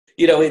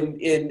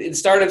in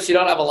startups, you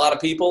don't have a lot of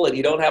people and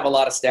you don't have a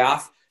lot of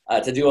staff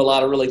to do a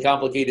lot of really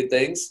complicated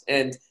things.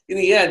 And in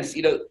the end,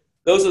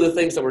 those are the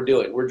things that we're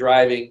doing. We're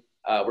driving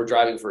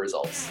for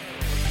results.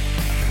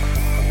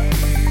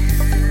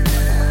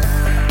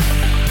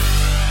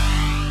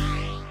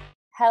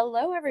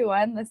 Hello,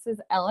 everyone. This is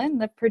Ellen,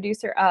 the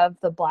producer of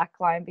The Black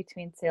Line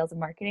Between Sales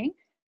and Marketing,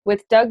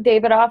 with Doug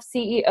Davidoff,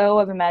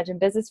 CEO of Imagine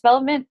Business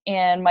Development,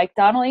 and Mike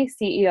Donnelly,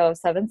 CEO of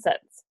 7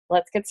 Cents.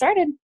 Let's get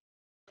started.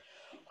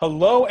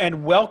 Hello,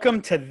 and welcome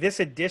to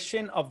this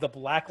edition of the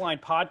Black Line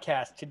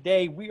Podcast.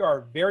 Today, we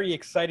are very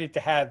excited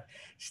to have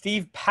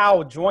Steve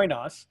Pao join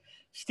us.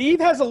 Steve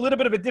has a little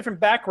bit of a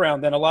different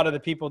background than a lot of the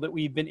people that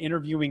we've been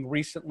interviewing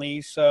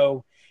recently,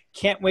 so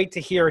can't wait to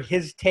hear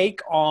his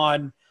take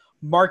on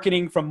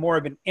marketing from more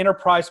of an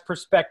enterprise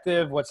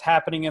perspective, what's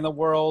happening in the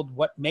world,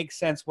 what makes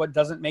sense, what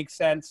doesn't make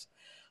sense.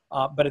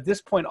 But at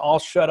this point, I'll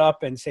shut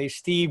up and say,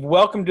 Steve,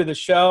 welcome to the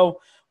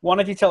show. Why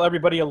don't you tell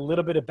everybody a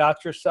little bit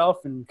about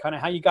yourself and kind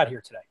of how you got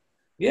here today?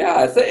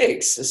 Yeah,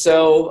 thanks.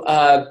 So,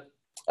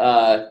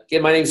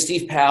 again, my name is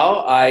Steve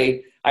Pao.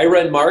 I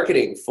run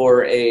marketing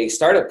for a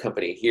startup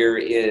company here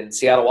in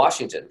Seattle,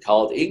 Washington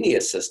called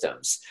Igneous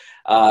Systems.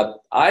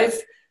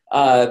 I've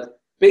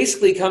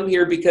basically come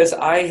here because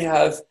I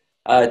have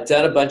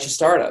done a bunch of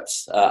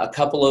startups. A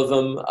couple of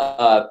them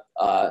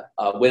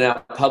went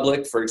out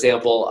public. For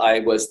example, I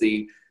was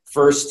the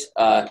first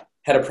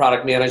head of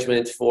product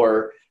management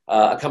for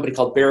a company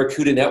called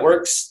Barracuda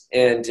Networks.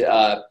 And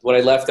when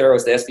I left there, I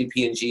was the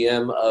SVP and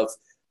GM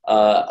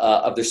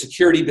of their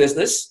security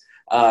business.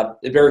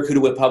 Barracuda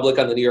went public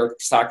on the New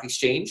York Stock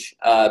Exchange.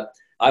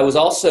 I was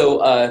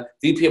also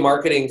VP of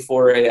marketing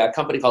for a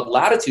company called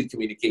Latitude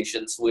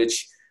Communications,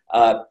 which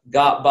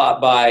got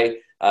bought by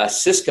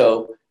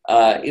Cisco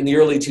in the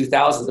early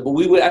 2000s, but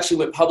we actually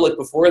went public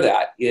before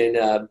that in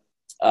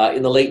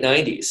the late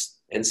 90s.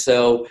 And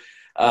so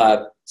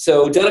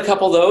done a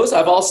couple of those.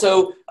 I've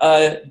also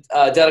done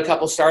a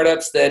couple of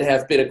startups that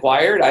have been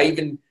acquired. I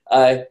even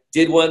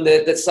did one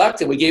that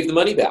sucked and we gave the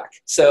money back.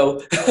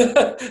 So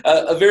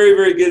a very,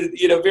 very good,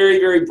 very,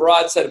 very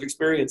broad set of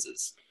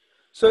experiences.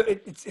 So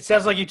it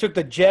sounds like you took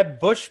the Jeb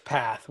Bush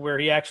path where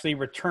he actually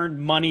returned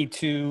money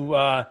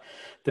to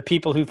the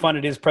people who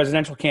funded his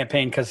presidential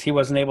campaign because he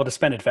wasn't able to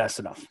spend it fast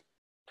enough.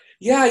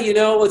 Yeah,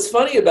 what's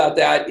funny about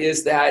that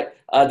is that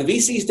the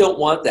VCs don't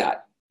want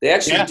that. They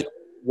actually don't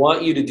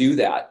want you to do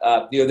that.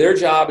 Their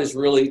job is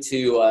really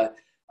to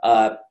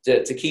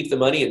keep the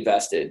money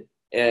invested.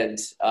 And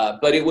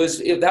but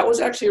that was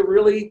actually a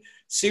really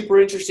super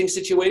interesting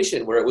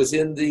situation where it was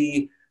in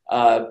the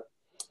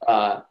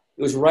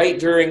it was right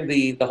during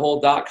the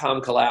whole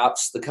 .com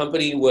collapse. The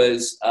company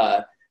was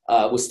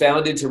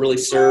founded to really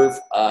serve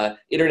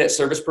internet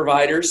service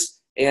providers.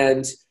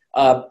 And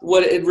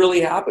what had really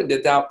happened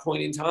at that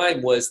point in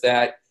time was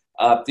that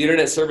the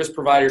internet service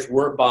providers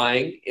weren't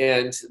buying,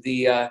 and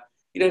the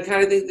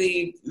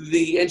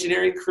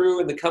engineering crew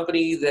and the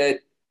company that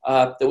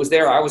was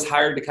there, I was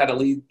hired to kind of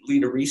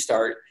lead a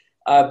restart.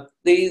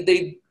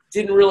 They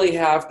didn't really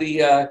have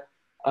the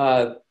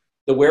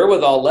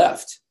wherewithal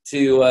left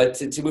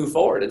to move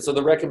forward, and so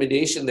the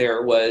recommendation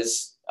there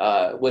was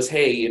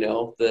hey,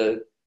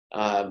 the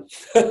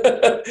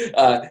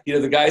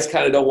the guys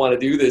kind of don't want to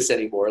do this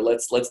anymore.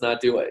 Let's not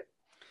do it.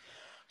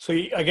 So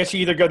I guess you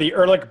either go the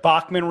Ehrlich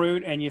Bachman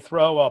route and you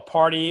throw a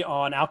party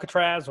on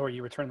Alcatraz, or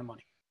you return the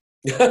money.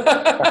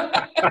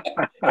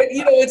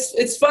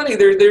 It's funny.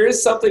 There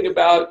is something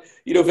about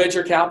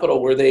venture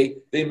capital where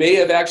they may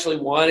have actually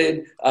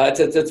wanted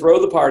to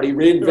throw the party,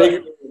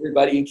 reinvigorate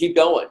everybody, and keep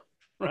going.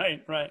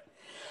 Right.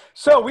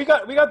 So we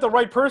got the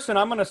right person.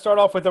 I'm going to start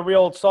off with a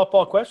real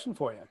softball question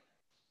for you.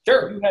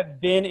 Sure. You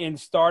have been in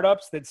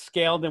startups that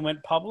scaled and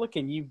went public,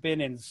 and you've been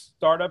in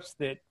startups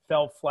that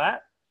fell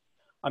flat.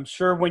 I'm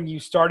sure when you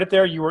started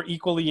there, you were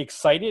equally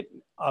excited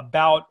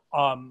about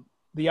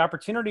the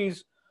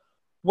opportunities.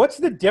 What's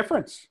the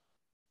difference?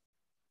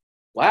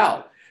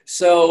 Wow.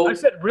 So I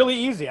said really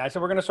easy. I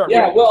said we're going to start.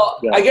 Yeah.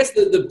 I guess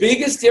the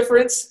biggest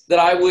difference that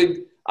I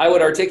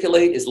would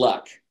articulate is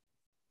luck.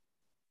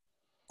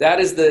 That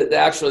is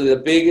actually the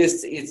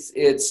biggest.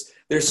 It's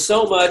there's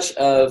so much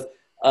of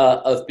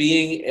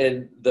being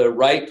in the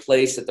right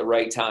place at the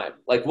right time.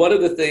 Like, one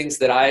of the things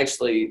that I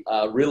actually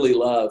really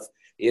love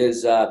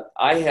is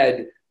I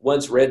had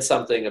once read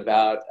something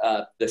about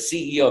the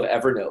CEO of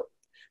Evernote,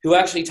 who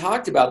actually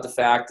talked about the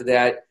fact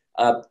that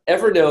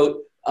Evernote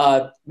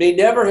may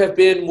never have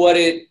been what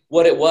it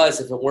was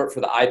if it weren't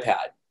for the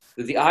iPad.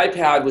 That the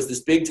iPad was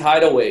this big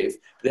tidal wave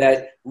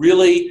that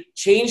really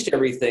changed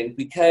everything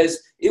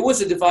because it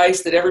was a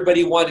device that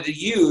everybody wanted to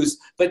use,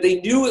 but they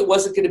knew it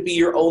wasn't going to be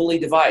your only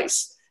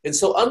device. And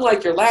so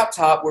unlike your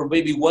laptop where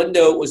maybe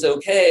OneNote was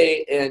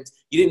okay and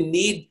you didn't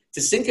need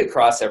to sync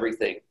across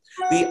everything,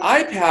 the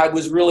iPad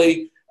was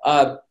really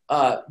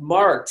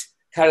marked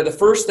kind of the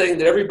first thing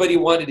that everybody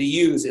wanted to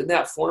use in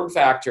that form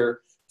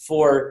factor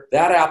for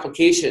that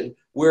application,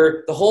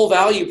 where the whole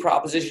value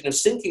proposition of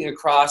syncing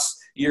across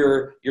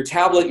your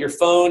tablet, your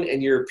phone,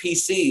 and your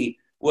PC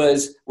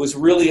was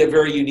really a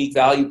very unique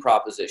value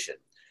proposition.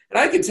 And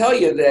I can tell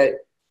you that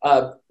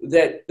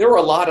that there were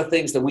a lot of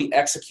things that we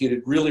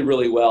executed really,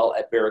 really well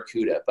at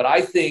Barracuda. But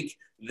I think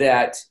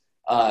that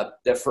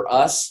that for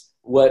us,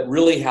 what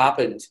really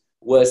happened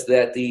was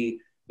that the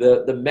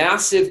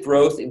massive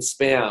growth in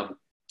spam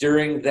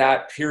during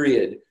that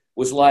period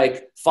was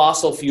like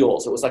fossil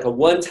fuels. It was like a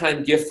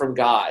one-time gift from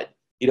God.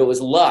 It was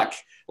luck.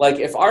 Like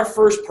if our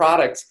first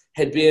product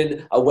had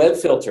been a web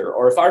filter,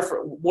 or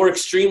more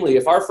extremely,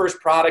 if our first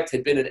product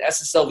had been an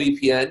SSL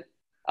VPN,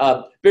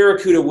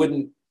 Barracuda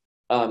wouldn't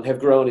have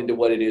grown into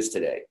what it is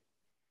today.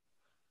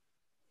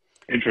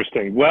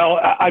 Interesting. Well,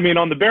 I mean,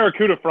 on the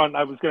Barracuda front,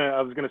 I was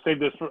gonna save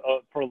this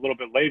for a little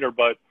bit later,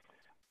 but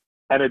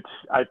I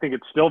think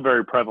it's still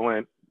very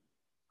prevalent.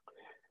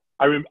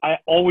 I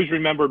always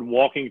remembered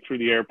walking through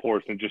the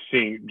airports and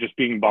just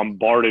being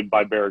bombarded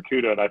by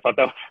Barracuda, and I thought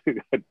that was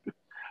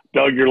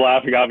Doug, you're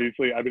laughing,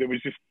 obviously. I mean,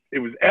 it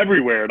was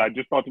everywhere, and I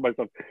just thought to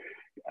myself,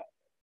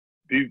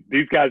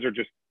 these guys are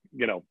just,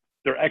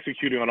 they're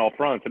executing on all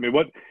fronts. I mean,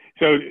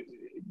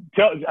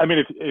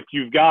 if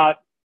you've got,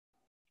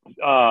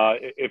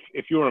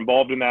 if you were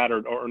involved in that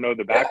or know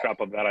the backdrop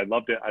of that, I'd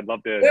love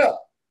to. Yeah,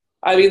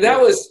 I mean, that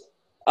was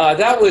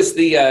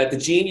the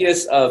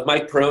genius of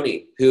Mike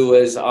Peroni, who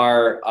was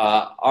our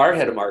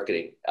head of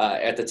marketing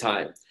at the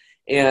time.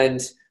 And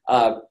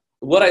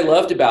what I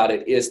loved about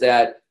it is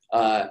that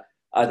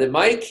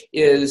Mike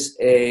is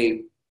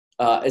a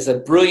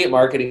brilliant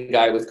marketing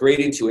guy with great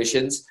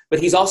intuitions, but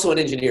he's also an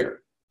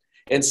engineer.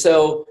 And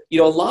so,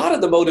 a lot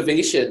of the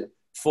motivation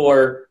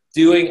for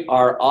doing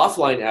our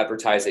offline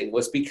advertising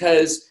was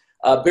because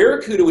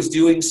Barracuda was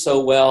doing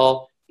so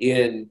well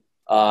in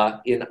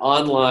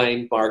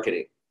online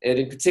marketing. And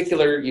in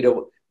particular,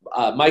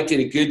 Mike did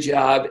a good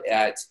job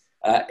at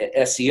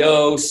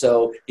SEO.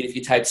 So if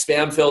you type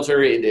spam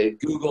filter into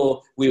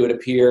Google, we would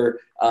appear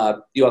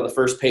on the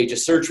first page of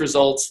search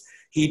results.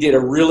 He did a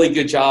really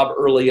good job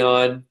early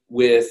on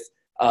with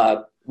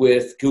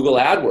Google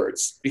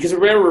AdWords, because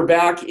remember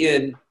back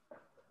in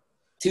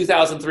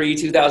 2003,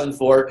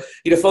 2004,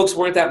 folks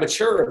weren't that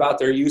mature about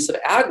their use of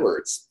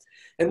AdWords.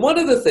 And one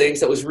of the things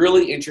that was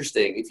really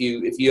interesting, if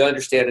you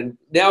understand, and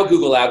now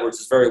Google AdWords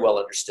is very well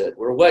understood,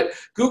 where what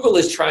Google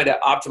is trying to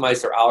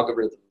optimize their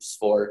algorithms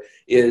for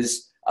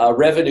is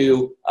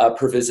revenue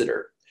per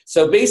visitor.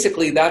 So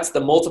basically, that's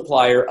the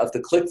multiplier of the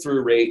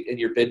click-through rate in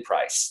your bid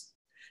price.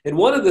 And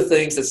one of the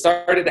things that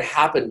started to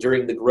happen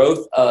during the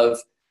growth of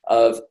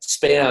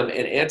spam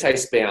and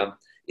anti-spam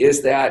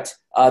is that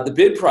the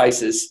bid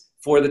prices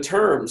for the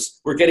terms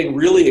were getting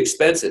really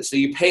expensive. So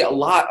you pay a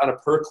lot on a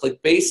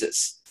per-click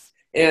basis.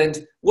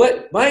 And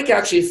what Mike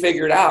actually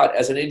figured out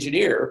as an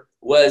engineer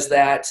was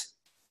that,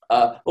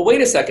 well,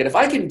 wait a second, if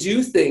I can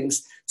do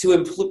things to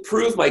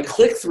improve my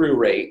click-through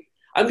rate,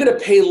 I'm going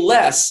to pay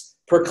less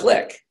per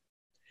click.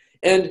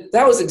 And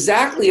that was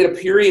exactly at a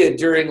period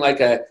during like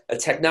a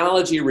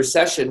technology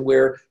recession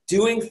where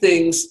doing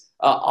things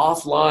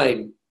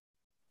offline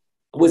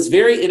was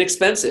very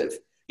inexpensive.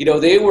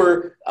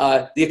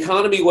 The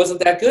economy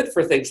wasn't that good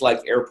for things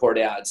like airport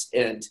ads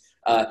and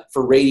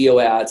for radio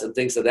ads and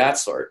things of that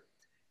sort.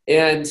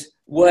 And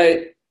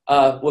what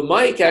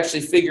Mike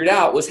actually figured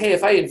out was, hey,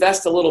 if I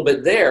invest a little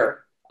bit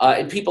there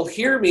and people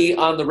hear me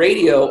on the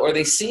radio or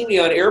they see me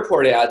on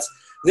airport ads,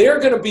 they're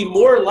going to be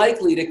more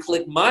likely to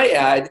click my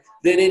ad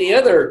than any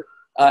other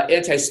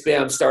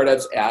anti-spam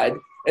startup's ad.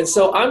 And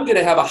so I'm going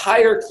to have a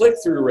higher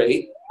click-through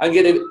rate. And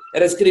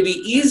it's going to be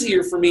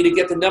easier for me to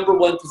get the number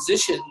one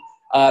position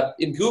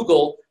in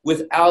Google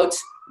without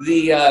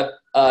the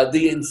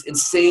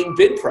insane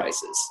bid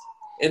prices.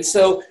 And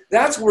so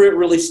that's where it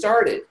really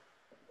started.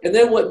 And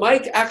then what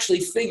Mike actually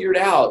figured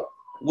out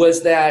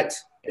was that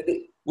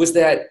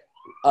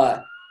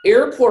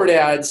airport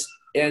ads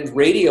and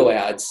radio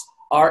ads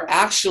are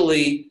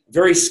actually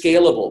very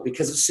scalable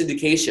because of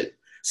syndication.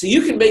 So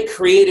you can make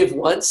creative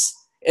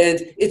once,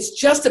 and it's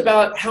just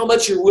about how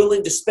much you're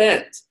willing to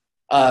spend.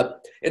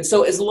 And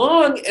so as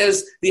long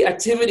as the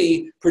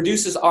activity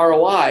produces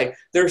ROI,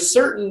 there are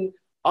certain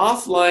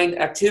offline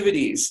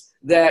activities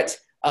that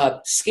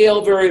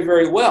scale very,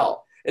 very well.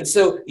 And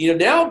so,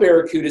 now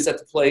Barracuda is at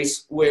the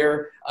place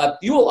where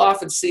you will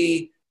often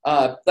see,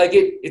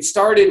 it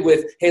started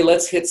with, hey,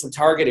 let's hit some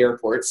target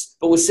airports.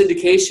 But with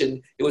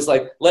syndication, it was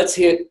like, let's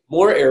hit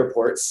more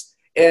airports.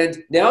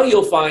 And now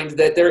you'll find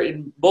that they're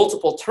in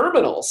multiple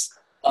terminals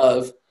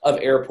of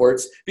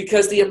airports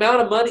because the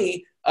amount of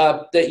money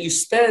that you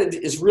spend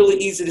is really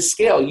easy to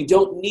scale. You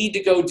don't need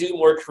to go do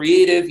more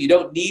creative. You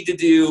don't need to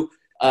do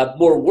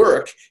more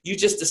work.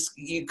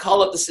 You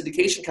call up the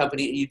syndication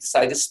company and you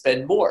decide to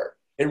spend more.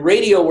 And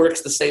radio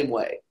works the same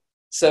way.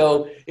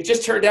 So it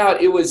just turned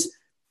out it was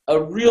a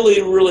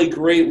really, really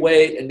great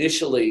way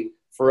initially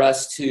for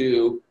us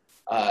to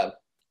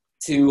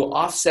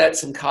offset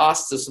some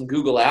costs of some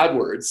Google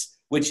AdWords,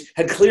 which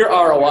had clear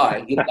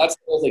ROI. That's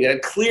the whole thing. It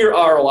had clear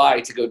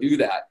ROI to go do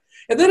that.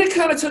 And then it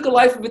kind of took a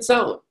life of its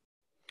own.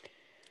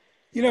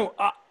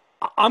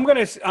 I'm going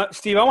to,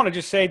 Steve, I want to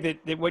just say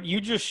that what you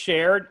just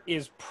shared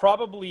is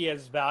probably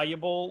as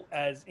valuable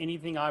as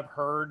anything I've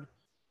heard.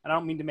 And I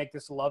don't mean to make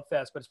this a love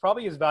fest, but it's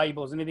probably as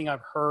valuable as anything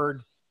I've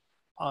heard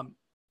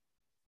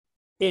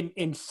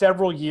in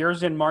several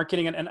years in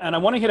marketing, and I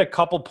want to hit a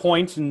couple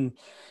points and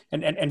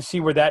see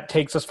where that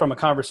takes us from a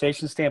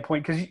conversation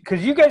standpoint,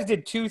 because you guys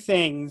did two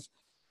things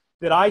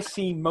that I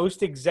see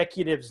most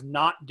executives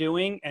not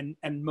doing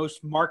and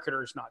most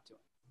marketers not doing.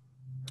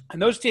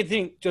 And those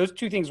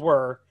two things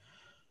were,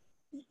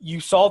 you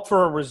solved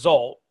for a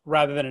result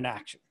rather than an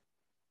action,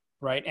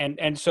 right?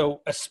 And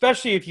so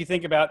especially if you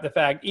think about the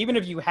fact, even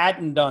if you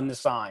hadn't done the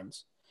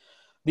signs,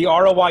 the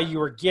ROI you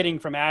were getting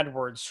from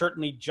AdWords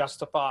certainly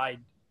justified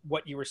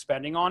what you were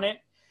spending on it.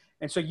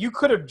 And so you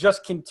could have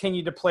just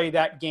continued to play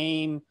that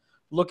game,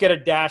 look at a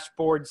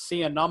dashboard,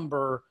 see a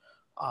number,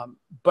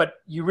 but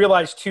you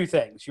realized two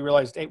things. You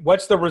realized, A,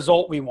 what's the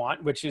result we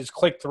want, which is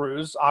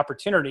click-throughs,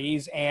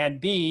 opportunities, and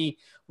B,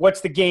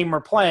 what's the game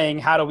we're playing?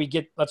 How do we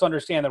let's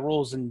understand the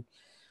rules, and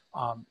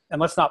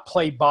let's not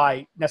play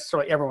by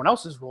necessarily everyone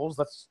else's rules.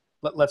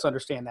 Let's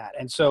understand that.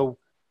 And so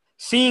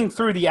seeing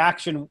through the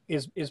action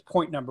is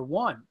point number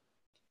one.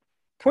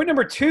 Point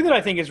number two that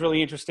I think is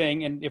really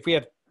interesting, and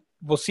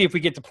we'll see if we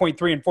get to point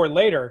 3 and 4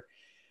 later.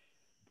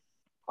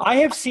 I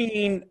have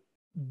seen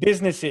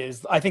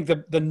businesses, I think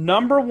the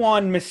number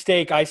one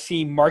mistake I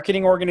see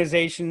marketing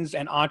organizations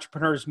and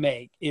entrepreneurs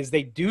make is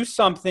they do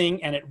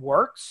something and it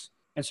works.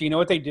 And so you know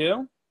what they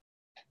do?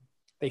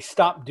 They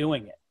stop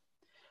doing it.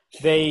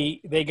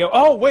 They go,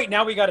 oh, wait,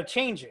 now we got to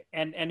change it.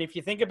 And if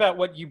you think about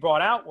what you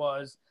brought out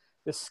was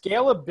the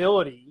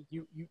scalability.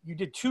 You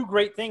did two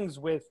great things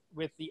with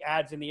the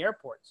ads in the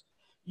airports.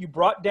 You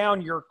brought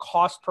down your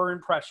cost per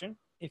impression,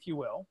 if you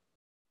will,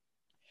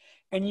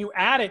 and you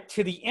add it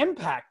to the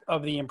impact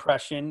of the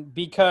impression,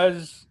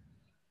 because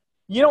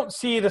you don't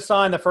see the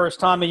sign the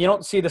first time and you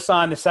don't see the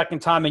sign the second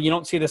time and you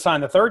don't see the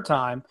sign the third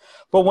time.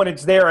 But when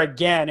it's there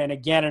again and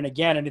again and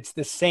again, and it's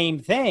the same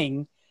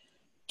thing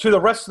to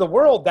the rest of the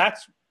world,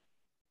 that's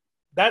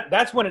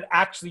when it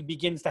actually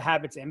begins to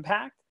have its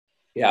impact.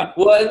 Yeah.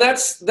 Well, and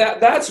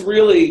that's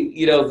really,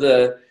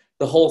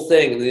 the whole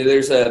thing.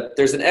 There's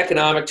an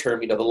economic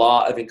term, the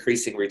law of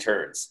increasing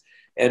returns.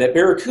 And at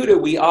Barracuda,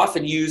 we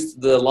often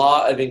used the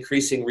law of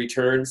increasing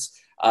returns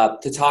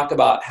to talk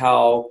about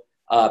how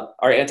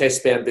our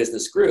anti-spam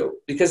business grew.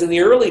 Because in the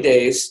early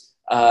days,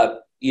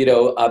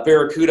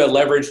 Barracuda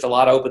leveraged a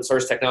lot of open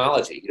source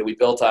technology. We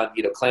built on,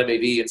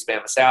 ClamAV and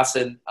Spam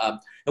Assassin,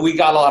 and we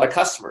got a lot of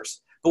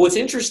customers. But what's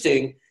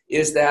interesting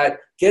is that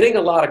getting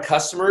a lot of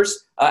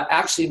customers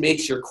actually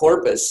makes your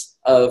corpus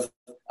of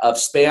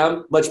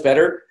spam much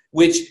better,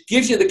 which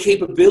gives you the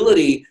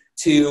capability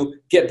to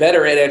get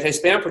better at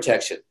anti-spam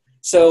protection.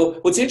 So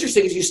what's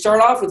interesting is you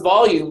start off with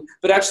volume,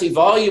 but actually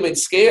volume and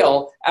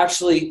scale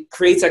actually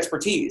creates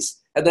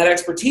expertise. And that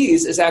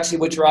expertise is actually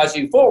what drives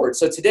you forward.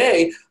 So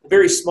today, a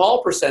very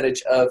small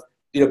percentage of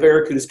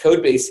Barracuda's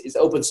code base is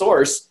open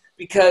source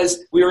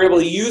because we were able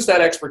to use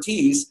that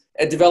expertise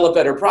and develop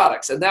better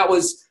products. And that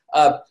was,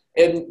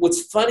 and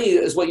what's funny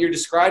is what you're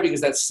describing is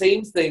that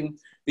same thing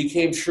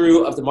became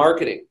true of the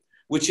marketing,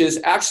 which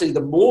is actually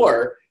the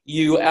more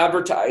you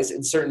advertise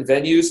in certain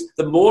venues,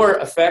 the more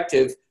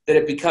effective that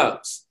it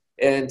becomes.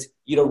 And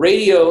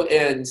radio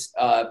and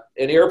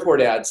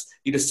airport ads,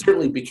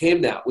 certainly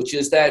became that, which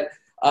is that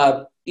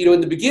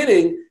in the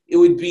beginning it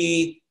would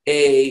be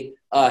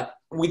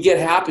we get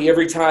happy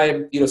every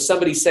time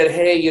somebody said,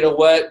 hey, you know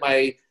what,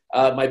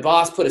 my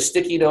boss put a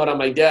sticky note on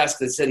my desk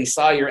that said he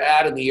saw your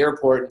ad in the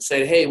airport and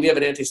said, hey, we have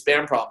an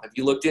anti-spam problem. Have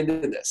you looked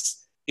into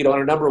this? And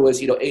our number was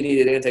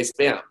 888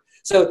 anti-spam.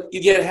 So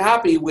you get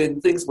happy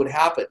when things would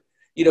happen.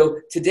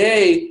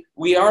 Today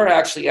we are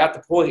actually at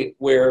the point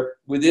where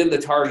within the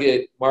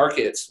target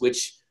markets,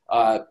 which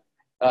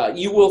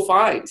you will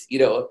find,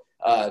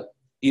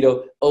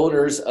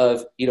 owners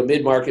of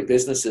mid-market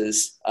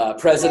businesses,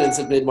 presidents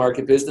of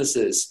mid-market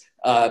businesses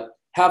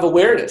have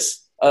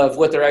awareness of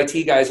what their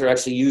IT guys are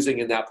actually using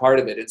in that part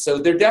of it. And so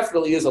there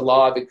definitely is a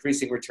law of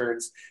increasing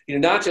returns,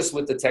 not just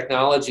with the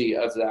technology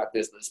of that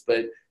business,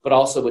 but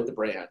also with the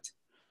brand.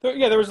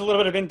 Yeah, there was a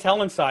little bit of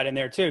intel inside in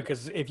there too,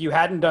 because if you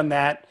hadn't done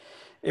that,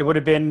 it would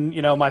have been,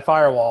 my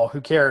firewall. Who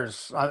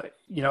cares?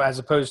 As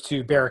opposed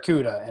to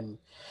Barracuda. And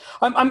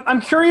I'm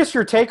curious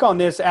your take on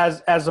this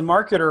as a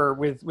marketer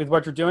with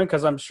what you're doing,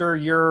 because I'm sure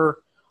you're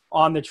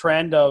on the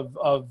trend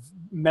of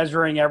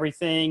measuring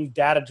everything,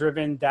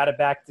 data-driven,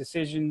 data-backed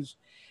decisions.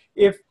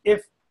 If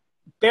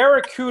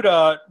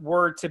Barracuda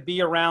were to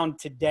be around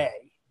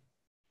today,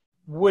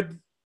 would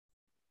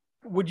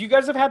you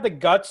guys have had the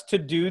guts to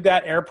do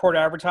that airport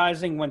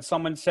advertising when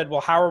someone said,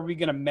 well, how are we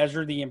going to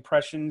measure the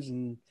impressions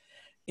and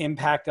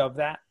impact of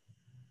that?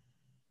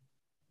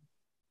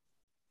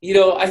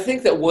 I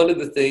think that one of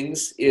the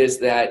things is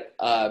that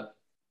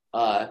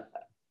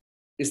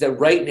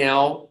right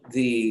now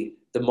the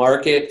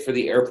market for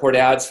the airport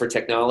ads for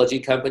technology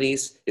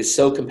companies is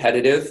so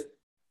competitive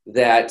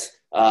that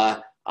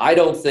I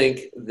don't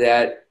think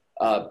that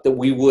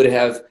we would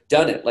have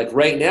done it. Like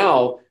right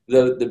now,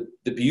 the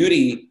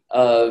beauty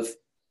of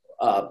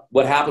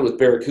what happened with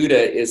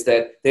Barracuda is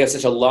that they have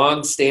such a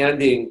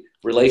long-standing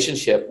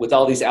relationship with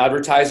all these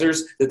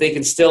advertisers that they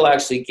can still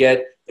actually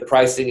get the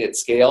pricing at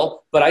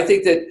scale. But I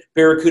think that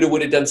Barracuda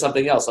would have done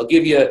something else. I'll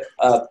give you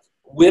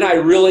when I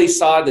really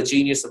saw the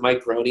genius of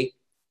Mike Roney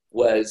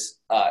was,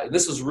 and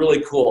this was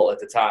really cool at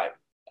the time,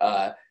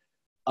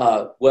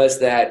 was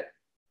that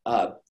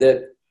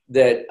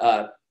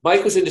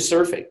Mike was into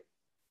surfing,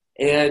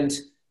 and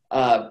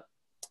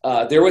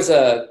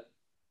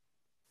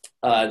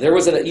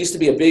it used to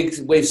be a big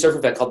wave surf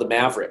event called the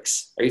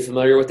Mavericks. Are you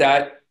familiar with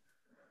that?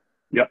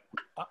 Yep.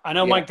 I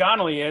know Yeah. Mike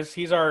Donnelly is.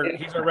 He's our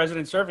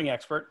resident surfing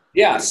expert.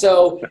 Yeah.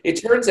 So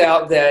it turns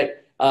out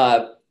that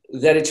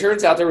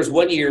there was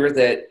one year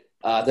that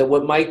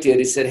what Mike did,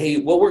 he said, "Hey,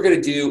 what we're going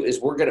to do is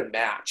we're going to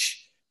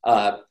match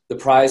the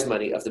prize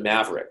money of the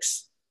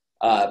Mavericks."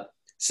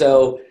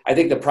 So I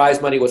think the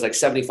prize money was like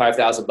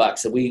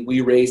 $75,000, and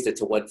we raised it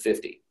to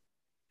 $150,000.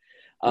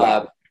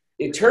 Wow.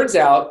 It turns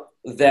out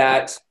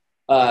that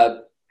I,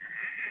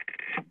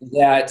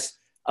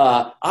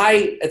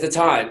 at the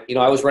time,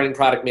 I was running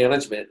product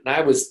management, and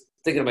I was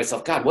thinking to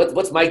myself, God,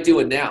 what's Mike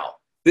doing now?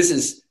 This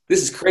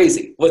is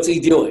crazy. What's he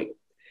doing?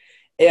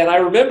 And I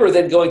remember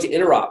then going to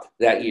Interop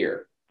that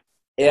year,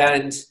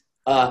 and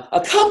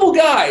a couple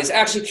guys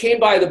actually came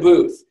by the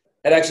booth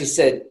and actually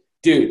said,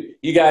 dude,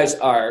 you guys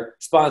are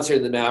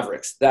sponsoring the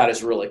Mavericks. That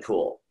is really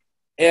cool.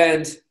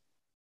 And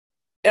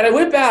I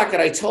went back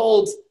and I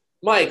told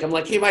Mike, I'm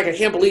like, hey, Mike, I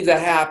can't believe that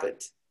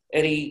happened.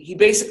 And he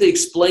basically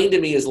explained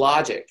to me his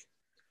logic.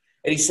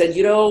 And he said,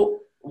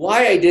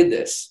 why I did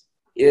this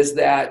is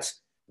that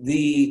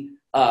that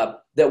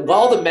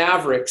while the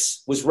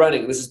Mavericks was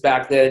running, this is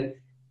back then,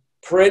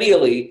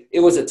 perennially, it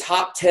was a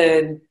top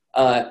 10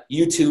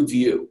 YouTube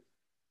view.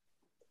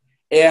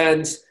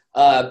 And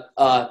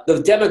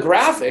the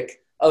demographic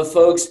of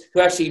folks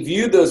who actually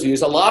viewed those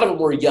views, a lot of them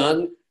were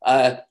young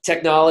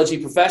technology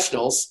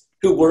professionals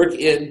who work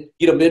in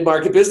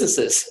mid-market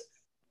businesses.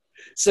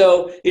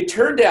 So it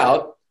turned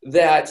out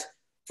that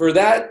for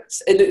that,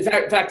 and in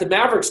fact, the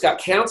Mavericks got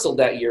canceled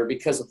that year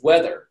because of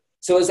weather.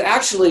 So it was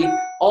actually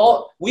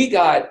we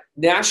got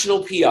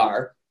national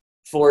PR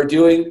for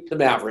doing the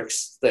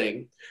Mavericks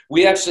thing.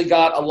 We actually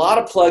got a lot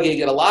of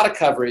plugging and a lot of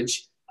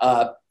coverage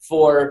as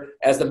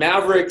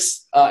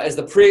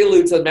the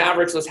prelude to the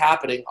Mavericks was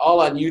happening,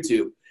 all on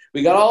YouTube.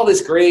 We got all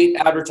this great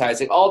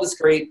advertising, all this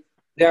great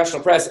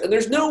national press, and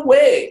there's no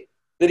way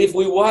that if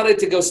we wanted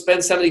to go spend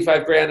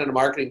 $75,000 in a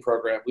marketing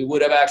program, we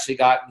would have actually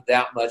gotten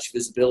that much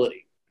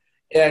visibility.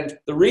 And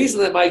the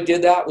reason that Mike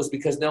did that was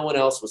because no one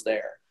else was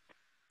there.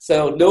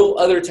 So no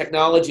other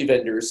technology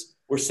vendors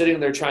were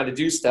sitting there trying to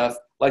do stuff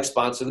like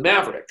sponsor the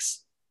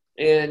Mavericks.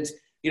 And,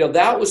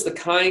 that was the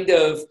kind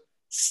of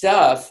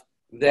stuff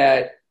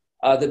that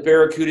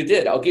Barracuda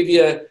did. I'll give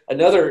you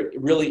another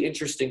really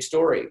interesting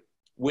story.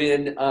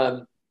 When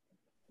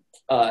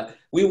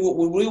we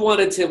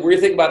were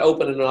thinking about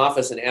opening an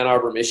office in Ann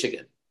Arbor,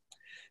 Michigan,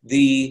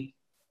 we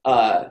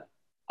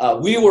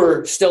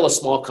were still a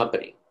small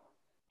company.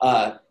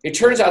 It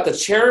turns out the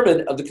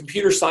chairman of the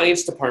computer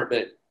science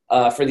department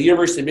for the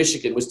University of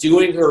Michigan was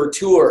doing her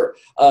tour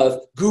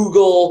of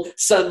Google,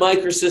 Sun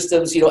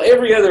Microsystems,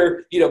 every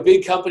other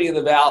big company in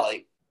the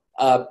valley,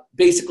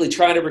 basically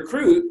trying to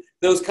recruit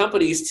those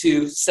companies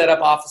to set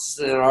up offices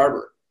in Ann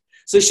Arbor.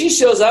 So she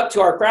shows up to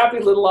our crappy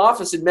little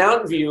office in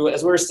Mountain View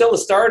as we're still a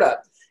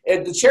startup,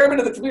 and the chairman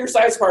of the computer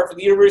science department for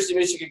the University of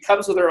Michigan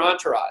comes with her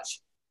entourage,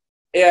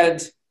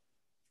 and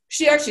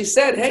she actually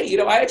said, hey,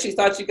 I actually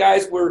thought you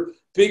guys were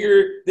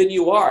bigger than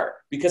you are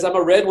because I'm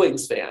a Red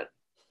Wings fan.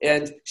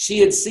 And she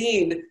had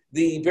seen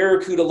the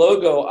Barracuda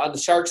logo on the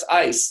Sharks'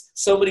 ice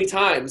so many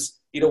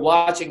times,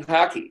 watching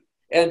hockey.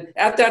 And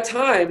at that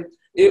time,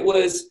 it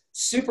was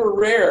super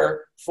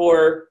rare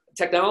for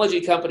technology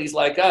companies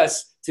like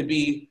us to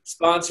be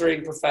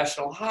sponsoring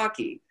professional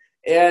hockey.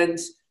 And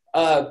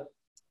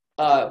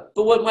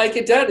but what Mike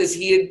had done is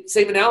he had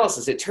same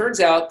analysis. It turns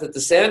out that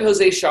the San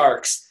Jose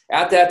Sharks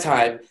at that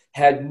time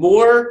had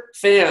more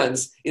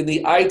fans in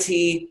the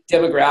IT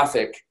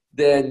demographic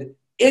than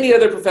any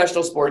other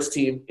professional sports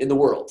team in the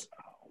world.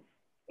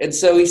 And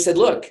so he said,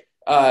 look,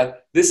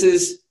 this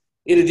is,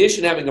 in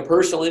addition to having a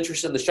personal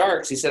interest in the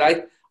Sharks, he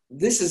said,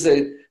 this is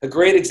a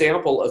great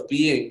example of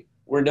being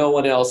where no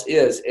one else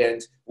is.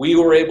 And we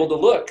were able to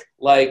look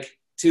like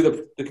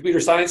to the computer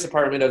science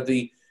department of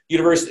the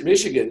University of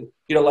Michigan,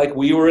 like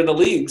we were in the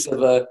leagues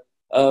of a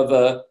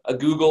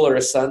Google or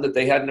a Sun that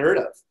they hadn't heard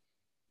of.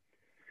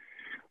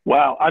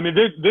 Wow. I mean,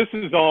 this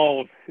is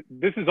all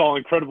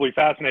incredibly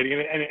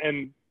fascinating.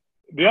 And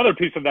the other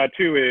piece of that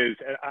too is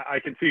I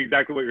can see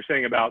exactly what you're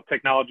saying about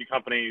technology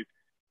companies.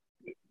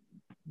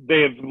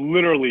 They have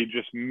literally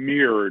just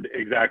mirrored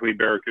exactly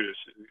Barracuda's,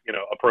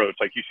 approach.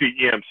 Like you see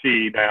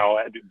EMC now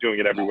doing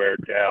it everywhere.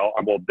 Dell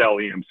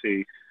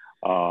EMC.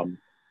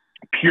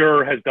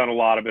 Pure has done a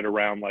lot of it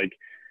around like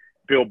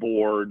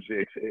billboards,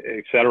 et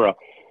cetera.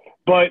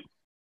 But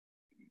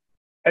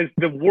as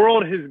the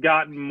world has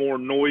gotten more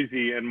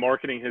noisy and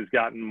marketing has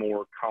gotten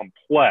more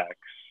complex,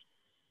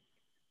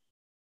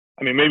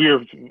 I mean, maybe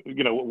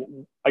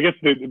I guess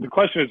the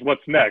question is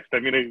what's next? I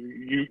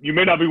mean, you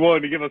may not be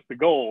willing to give us the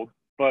gold,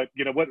 but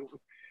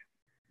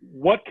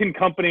what can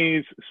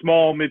companies,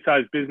 small,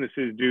 mid-sized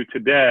businesses do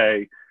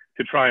today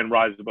to try and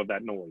rise above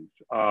that noise?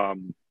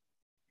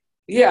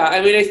 Yeah,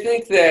 I mean, I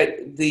think that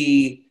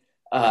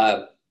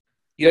I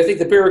think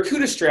the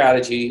Barracuda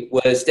strategy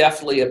was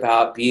definitely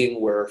about being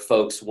where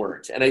folks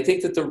weren't, and I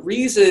think that the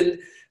reason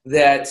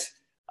that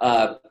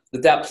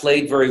that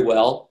played very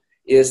well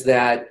is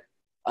that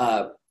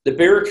the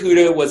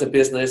Barracuda was a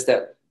business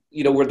that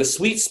where the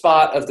sweet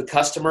spot of the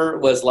customer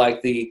was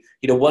like the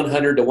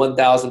 100 to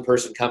 1,000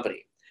 person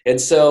company,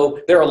 and so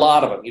there are a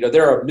lot of them.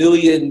 There are a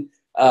million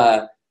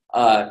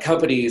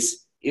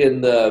companies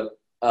in the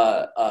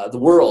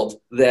world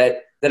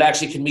that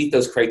actually can meet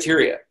those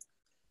criteria.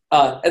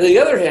 And on the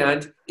other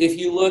hand, if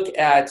you look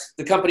at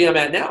the company I'm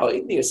at now,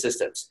 Igneous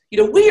Systems,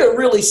 we are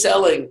really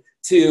selling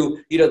to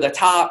the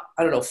top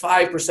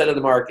 5% of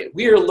the market.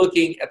 We are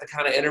looking at the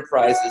kind of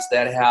enterprises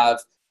that have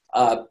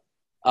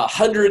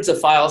hundreds of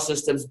file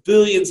systems,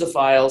 billions of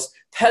files,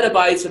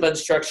 petabytes of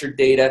unstructured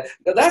data.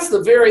 Now, that's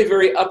the very,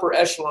 very upper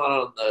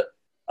echelon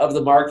of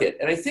the market.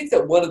 And I think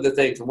that one of the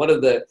things, one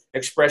of the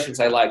expressions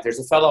I like, there's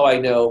a fellow I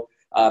know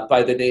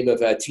by the name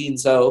of Teen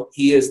Zo.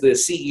 He is the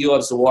CEO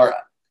of Zuora.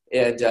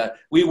 And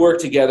we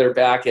worked together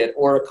back at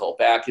Oracle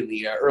back in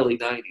the early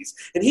 90s.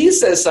 And he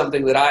says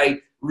something that I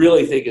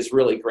really think is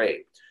really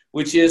great,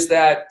 which is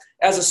that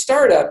as a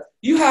startup,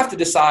 you have to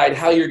decide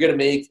how you're going to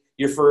make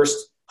your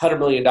first $100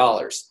 million.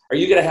 Are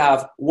you going to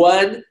have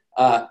one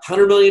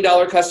 $100 million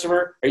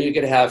customer? Are you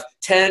going to have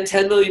 10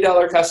 $10 million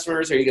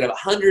customers? Are you going to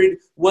have 100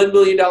 $1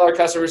 million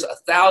customers,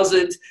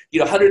 1,000,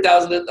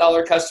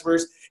 $100,000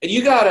 customers? And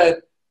you got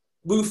to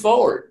move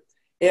forward.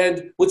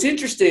 And what's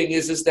interesting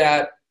is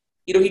that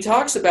when he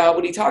talks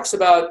about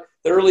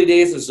the early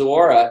days of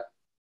Zuora,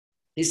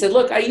 he said,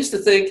 look, I used to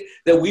think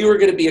that we were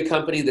going to be a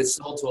company that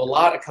sold to a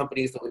lot of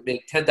companies that would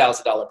make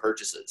 $10,000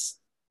 purchases.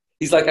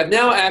 He's like, I've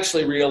now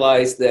actually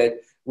realized that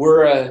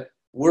we're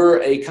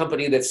a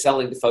company that's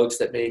selling to folks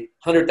that make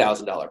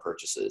 $100,000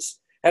 purchases.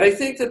 And I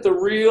think that the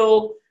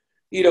real,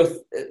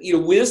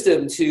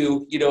 wisdom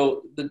to,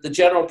 the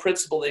general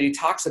principle that he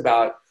talks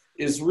about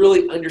is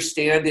really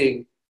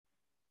understanding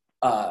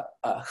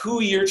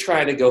who you're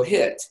trying to go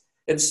hit.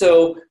 And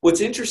so what's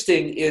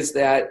interesting is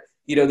that,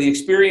 the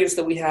experience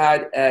that we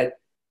had at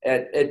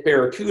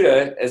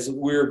Barracuda as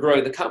we were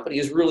growing the company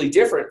is really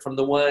different from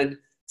the ones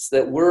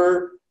that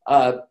we're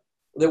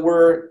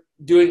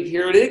doing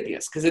here at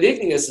Igneous. Because at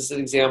Igneous, as an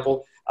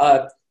example,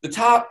 the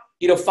top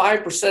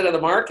 5% of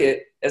the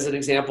market, as an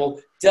example,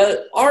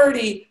 you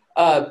already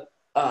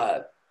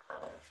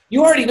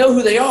know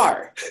who they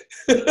are.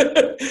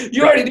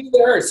 You already knew who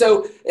they are.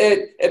 So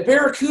at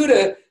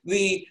Barracuda,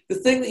 the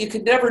thing that you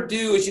could never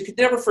do is you could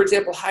never, for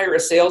example, hire a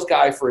sales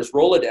guy for his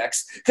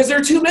Rolodex because there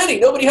are too many.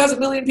 Nobody has 1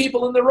 million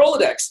people in their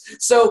Rolodex.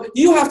 So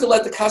you have to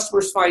let the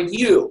customers find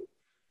you.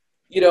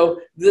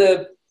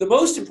 The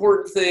most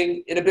important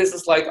thing in a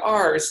business like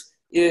ours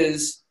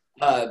is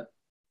we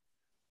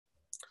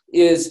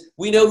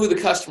know who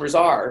the customers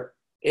are,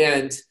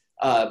 and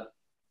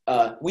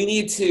we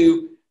need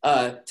to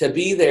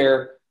be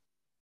there,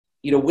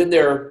 when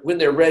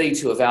they're ready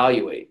to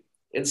evaluate.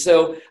 And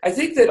so I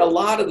think that a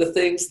lot of the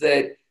things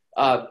that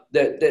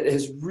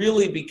has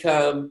really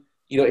become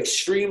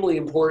extremely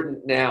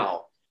important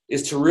now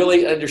is to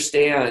really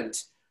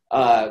understand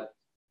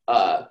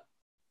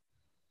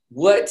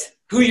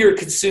who your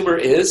consumer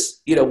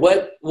is,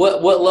 what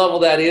level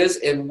that is,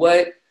 and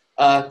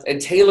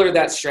tailor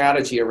that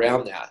strategy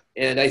around that.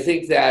 And I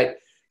think that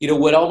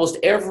what almost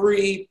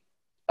every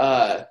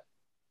a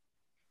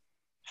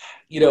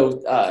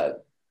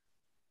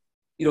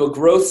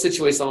growth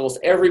situation almost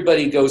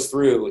everybody goes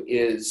through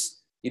is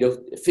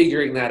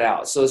figuring that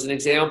out. So as an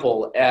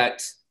example,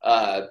 at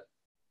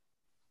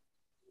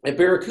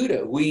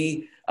Barracuda,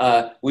 we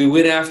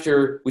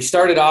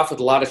started off with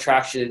a lot of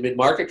traction in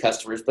mid-market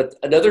customers, but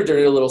another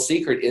dirty little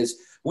secret is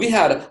we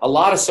had a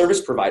lot of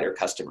service provider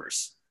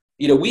customers.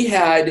 We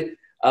had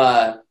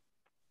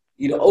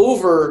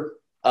over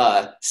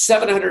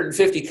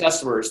 750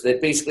 customers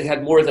that basically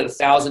had more than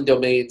 1,000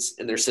 domains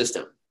in their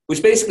system,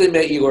 which basically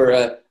meant you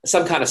were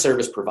some kind of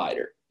service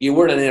provider. You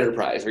weren't an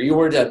enterprise, or you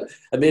weren't a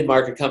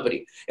mid-market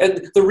company.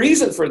 And the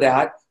reason for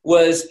that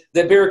was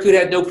that Barracuda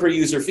had no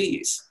per-user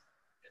fees.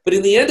 But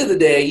in the end of the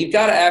day, you've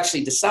got to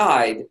actually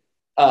decide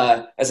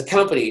as a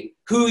company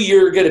who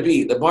you're going to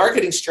be. The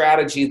marketing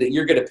strategy that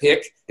you're going to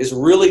pick is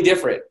really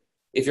different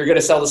if you're going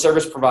to sell to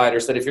service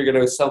providers than if you're going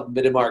to sell to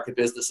mid-market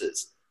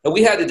businesses. And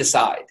we had to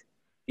decide.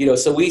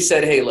 So we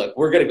said, hey, look,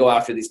 we're going to go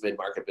after these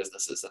mid-market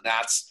businesses, and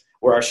that's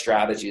where our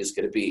strategy is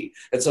going to be.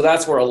 And so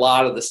that's where a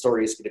lot of the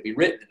story is going to be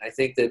written. And I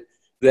think that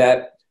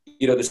the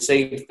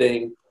same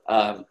thing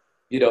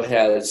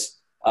has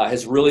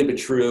really been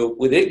true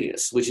with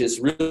Igneous, which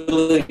is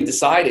really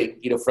deciding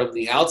from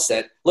the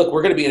outset, look,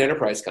 we're going to be an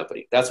enterprise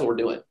company. That's what we're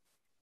doing.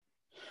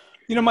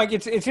 Mike,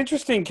 it's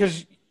interesting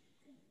because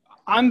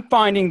I'm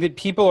finding that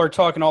people are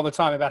talking all the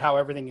time about how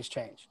everything has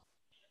changed.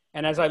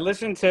 And as I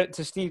listen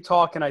to Steve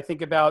talk, and I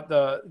think about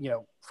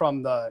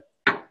from the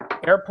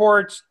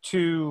airports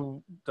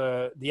to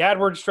the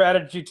AdWords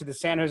strategy to the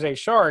San Jose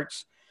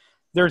Sharks,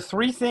 there are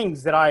three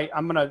things that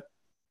I'm going to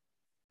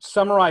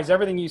summarize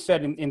everything you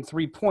said in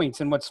 3 points.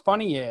 And what's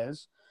funny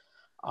is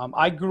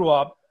I grew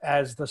up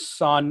as the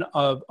son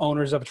of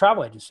owners of a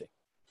travel agency,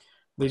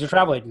 leisure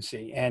travel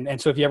agency. And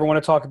so if you ever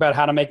want to talk about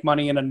how to make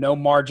money in a no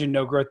margin,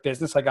 no growth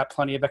business, I got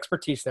plenty of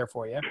expertise there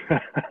for you.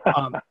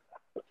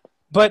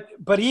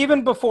 But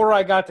even before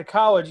I got to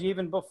college,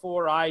 even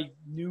before I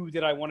knew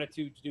that I wanted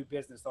to do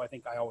business, though I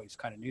think I always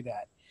kind of knew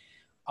that,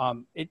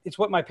 it's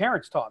what my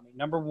parents taught me.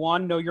 Number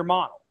one, know your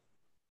model,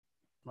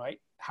 right?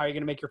 How are you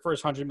going to make your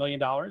first $100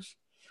 million?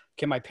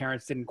 Okay, my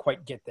parents didn't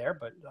quite get there,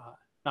 but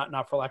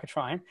not for lack of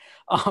trying.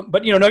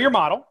 But, know your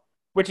model,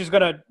 which is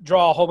going to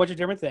draw a whole bunch of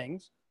different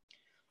things.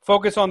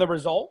 Focus on the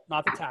result,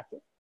 not the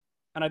tactic.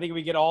 And I think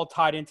we get all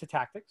tied into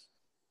tactics.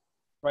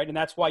 Right. And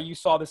that's why you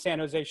saw the San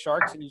Jose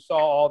Sharks and you saw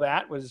all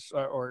that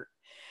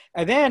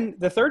and then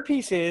the third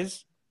piece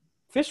is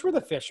fish where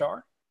the fish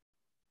are.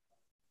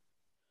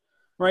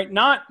 Right.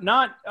 Not,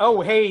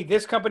 oh, hey,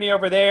 this company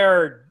over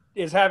there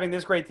is having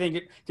this great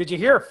thing. Did you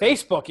hear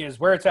Facebook is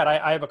where it's at?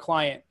 I have a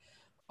client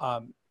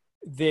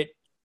that,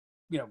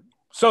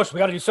 social, we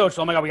got to do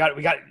social. Oh my God,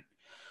 we got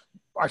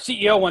our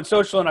CEO wants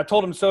social. And I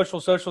told him social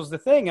is the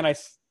thing. And I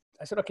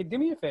said, okay, do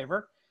me a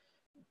favor.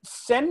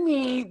 Send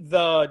me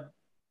the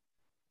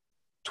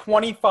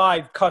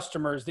 25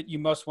 customers that you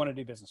most want to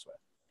do business with.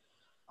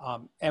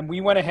 And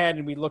we went ahead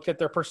and we looked at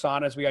their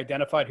personas. We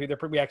identified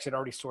we actually had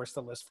already sourced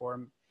the list for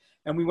them.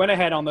 And we went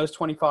ahead on those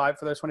 25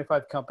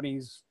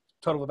 companies,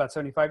 total of about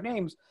 75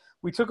 names.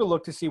 We took a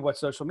look to see what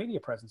social media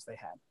presence they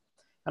had.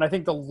 And I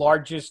think the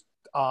largest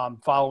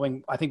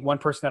following, I think one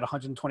person had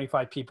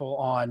 125 people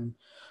on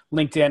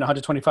LinkedIn,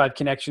 125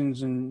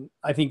 connections. And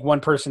I think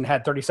one person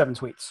had 37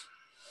 tweets.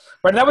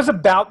 Right. And that was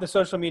about the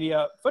social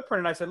media footprint.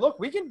 And I said, look,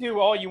 we can do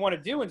all you want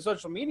to do in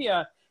social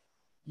media.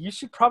 You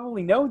should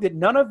probably know that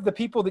none of the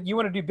people that you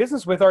want to do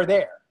business with are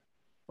there.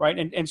 Right.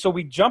 And so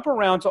we jump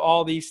around to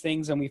all these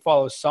things and we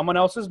follow someone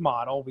else's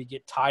model. We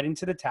get tied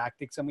into the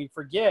tactics and we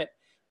forget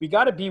we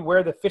got to be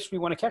where the fish we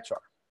want to catch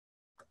are.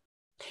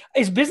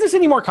 Is business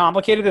any more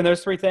complicated than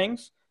those three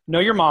things? Know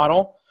your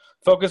model,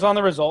 focus on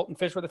the result, and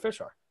fish where the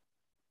fish are.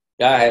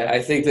 Yeah, I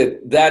think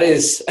that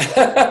is,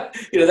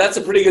 that's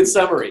a pretty good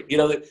summary.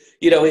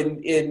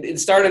 In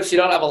startups, you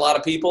don't have a lot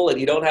of people and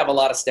you don't have a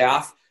lot of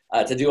staff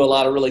to do a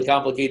lot of really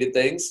complicated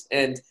things.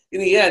 And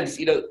in the end,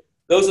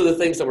 those are the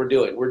things that we're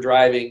doing. We're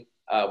driving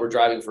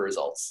for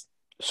results.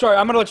 Sorry,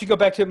 I'm going to let you go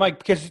back to it, Mike,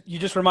 because you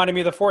just reminded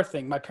me of the fourth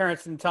thing. My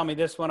parents didn't tell me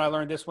this one. I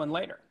learned this one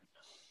later.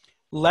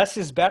 Less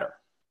is better.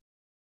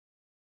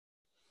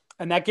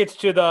 And that gets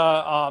to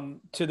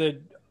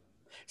the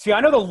see,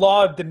 I know the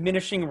law of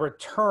diminishing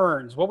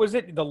returns. What was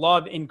it? The law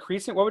of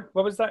increasing? What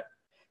was that?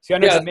 See, I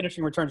know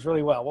diminishing returns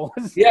really well. What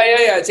was Yeah.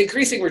 It's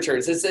increasing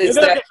returns. It's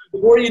that the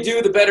more you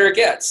do, the better it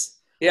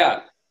gets.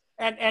 Yeah.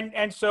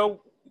 And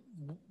so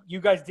you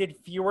guys did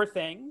fewer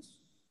things,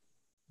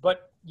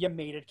 but you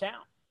made it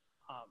count.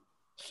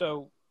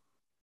 So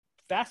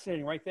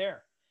fascinating right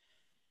there.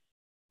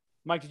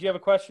 Mike, did you have a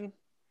question?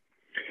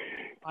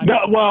 No,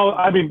 well,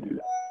 I mean,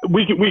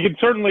 we could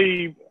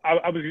certainly,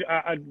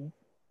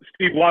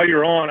 Steve, while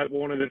you're on,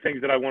 one of the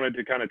things that I wanted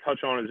to kind of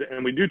touch on is,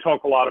 and we do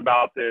talk a lot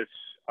about this,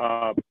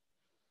 Doug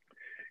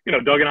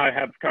and I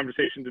have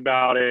conversations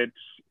about it,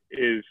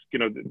 is,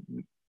 and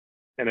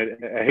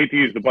I hate to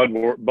use the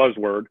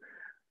buzzword,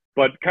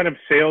 but kind of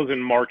sales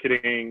and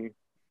marketing,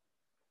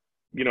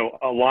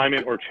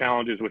 alignment or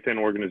challenges within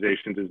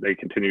organizations as they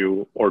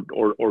continue or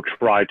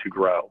try to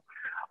grow.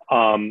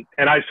 And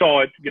I saw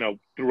it,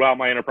 throughout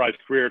my enterprise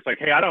career. It's like,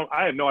 hey,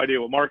 I have no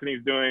idea what marketing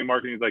is doing.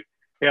 Marketing is like,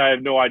 hey, I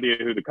have no idea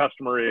who the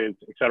customer is,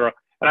 et cetera.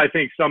 And I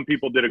think some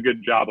people did a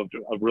good job of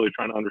really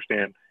trying to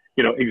understand,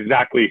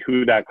 exactly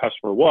who that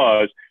customer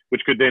was,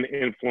 which could then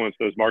influence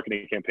those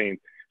marketing campaigns.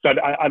 So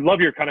I'd love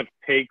your kind of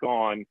take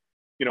on,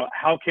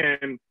 how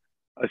can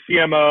a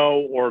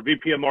CMO or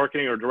VP of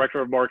marketing or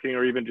director of marketing,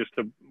 or even just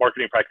a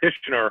marketing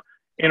practitioner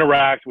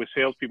interact with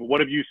salespeople? What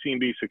have you seen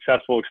be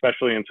successful,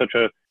 especially in such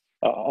a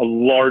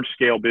large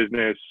scale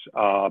business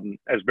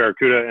as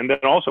Barracuda, and then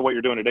also what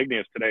you're doing at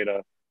Igneous today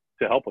to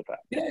help with that?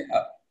 Yeah.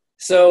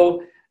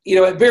 So,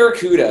 at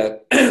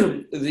Barracuda,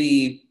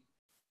 the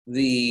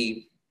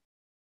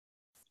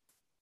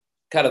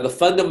kind of the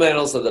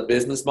fundamentals of the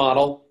business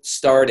model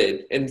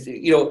started, and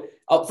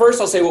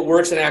first I'll say what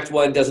works in Act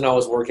 1 doesn't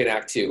always work in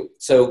Act 2.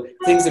 So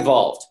things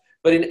evolved.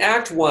 But in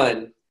Act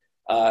 1,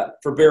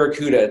 for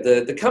Barracuda,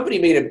 the company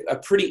made a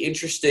pretty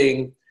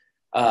interesting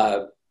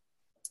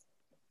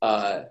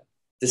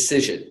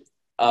decision,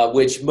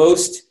 which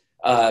most,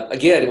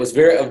 again, it was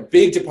a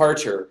big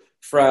departure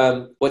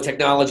from what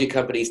technology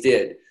companies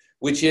did,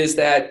 which is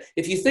that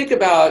if you think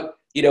about,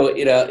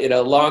 in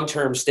a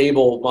long-term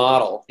stable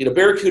model,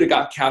 Barracuda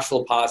got cash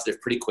flow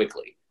positive pretty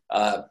quickly.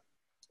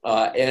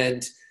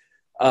 And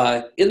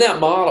in that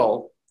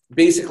model,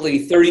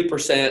 basically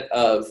 30%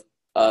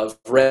 of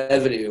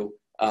revenue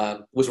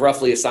was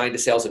roughly assigned to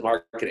sales and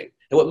marketing.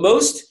 And what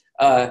most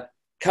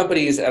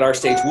companies at our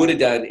stage would have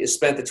done is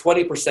spent the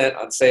 20%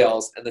 on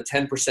sales and the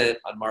 10%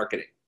 on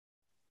marketing.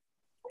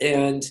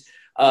 And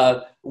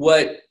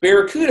what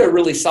Barracuda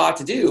really sought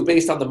to do,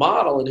 based on the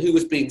model and who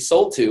was being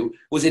sold to,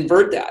 was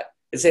invert that.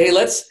 and say, hey,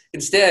 let's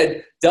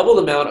instead double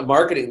the amount of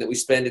marketing that we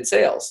spend in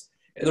sales.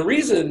 And the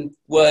reason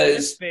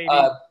was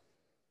that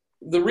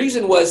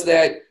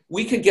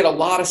we could get a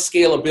lot of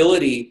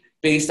scalability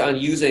based on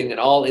using an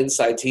all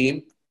inside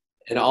team,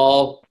 an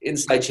all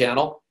inside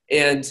channel.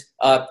 And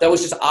that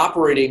was just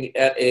operating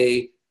at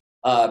a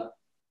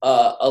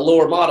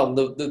lower model.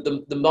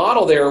 The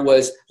model there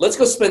was, let's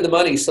go spend the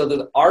money so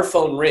that our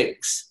phone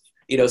rings,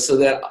 so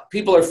that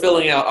people are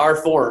filling out our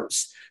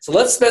forms. So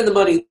let's spend the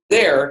money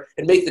there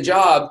and make the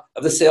job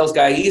of the sales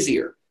guy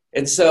easier.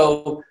 And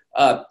so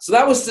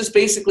that was just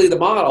basically the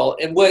model.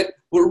 And what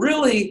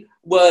really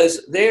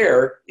was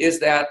there is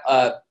that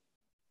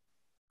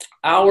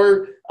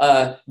our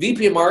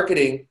VP of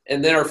marketing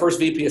and then our first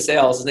VP of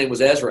sales, his name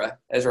was Ezra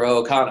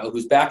Okano,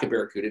 who's back at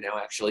Barracuda now,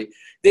 actually.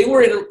 They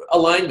were in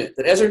alignment,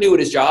 that Ezra knew what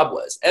his job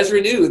was.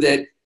 Ezra knew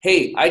that,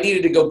 hey, I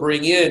needed to go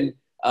bring in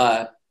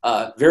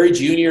very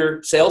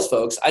junior sales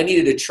folks. I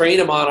needed to train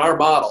them on our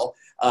model,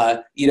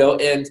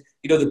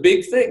 the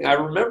big thing I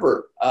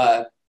remember,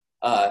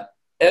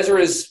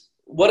 Ezra's,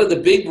 one of the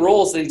big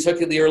roles that he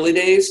took in the early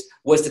days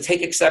was to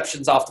take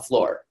exceptions off the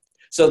floor.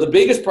 So the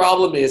biggest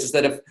problem is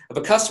that if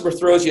a customer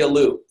throws you a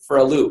loop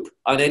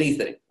on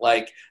anything,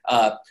 like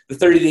the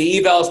 30-day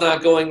eval is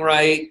not going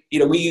right,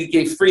 we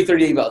gave free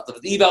 30-day eval.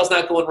 The eval's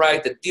not going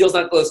right, the deal's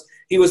not close.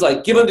 He was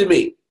like, give them to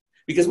me.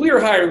 Because we were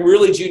hiring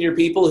really junior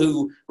people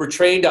who were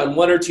trained on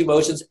one or two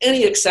motions,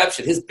 any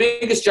exception. His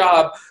biggest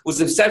job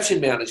was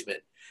exception management.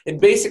 And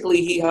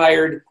basically he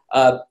hired,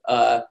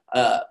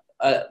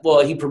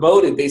 he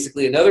promoted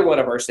basically another one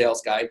of our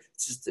sales guys,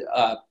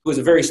 who was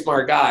a very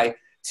smart guy,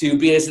 to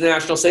be his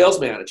national sales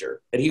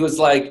manager. And he was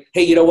like,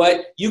 hey, you know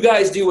what? You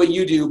guys do what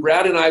you do.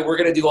 Brad and I, we're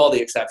going to do all the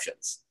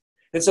exceptions.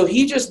 And so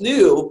he just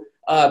knew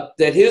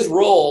that his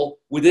role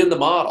within the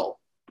model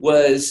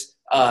was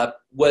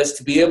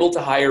to be able to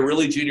hire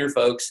really junior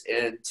folks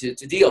and to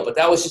deal. But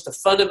that was just a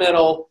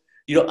fundamental,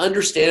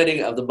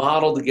 understanding of the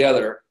model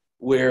together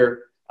where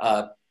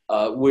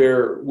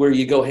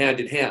you go hand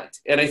in hand.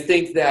 And I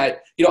think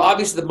that,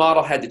 obviously the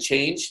model had to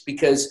change,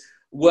 because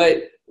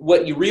what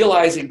you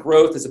realize in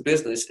growth as a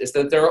business is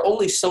that there are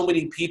only so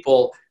many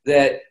people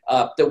that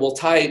will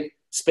type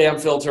spam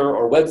filter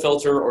or web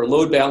filter or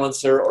load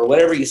balancer or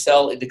whatever you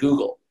sell into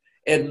Google.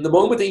 And the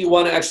moment that you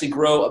want to actually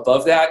grow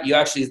above that, you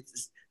actually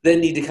then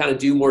need to kind of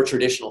do more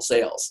traditional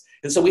sales.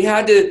 And so we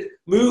had to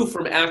move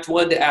from Act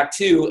 1 to Act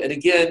 2. And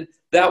again,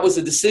 that was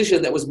a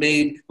decision that was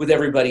made with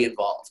everybody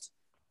involved.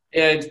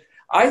 And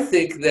I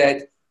think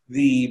that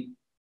the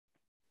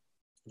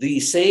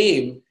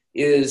same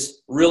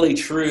is really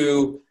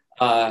true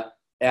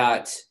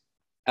at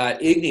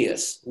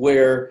Igneous,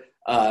 where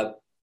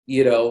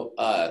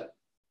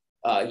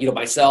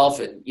myself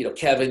and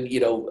Kevin,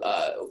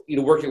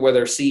 working with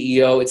our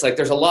CEO, it's like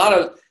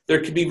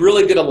there could be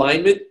really good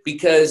alignment,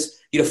 because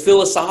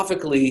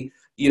philosophically,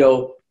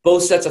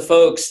 both sets of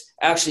folks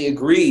actually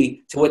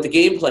agree to what the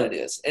game plan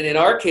is. And in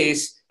our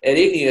case at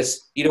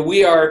Igneous,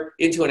 we are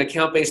into an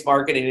account-based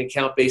marketing and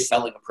account-based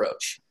selling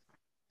approach,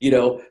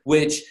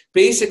 which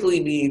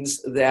basically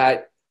means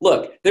that,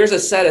 look, there's a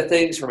set of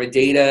things from a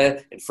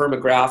data and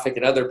firmographic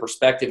and other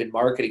perspective in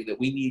marketing that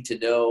we need to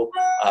know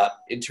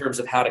in terms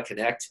of how to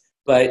connect.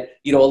 But,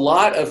 a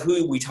lot of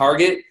who we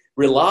target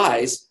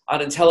relies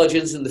on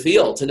intelligence in the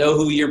field to know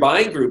who your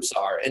buying groups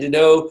are and to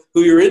know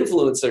who your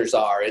influencers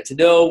are and to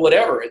know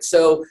whatever. And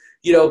so,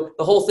 the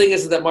whole thing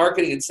is that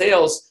marketing and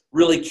sales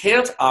really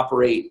can't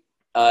operate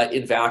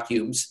in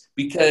vacuums,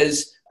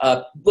 because,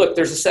 look,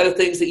 there's a set of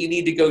things that you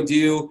need to go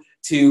do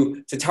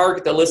to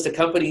target the list of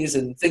companies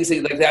and things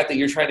like that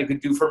you're trying to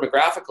do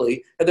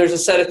firmographically. And there's a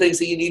set of things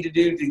that you need to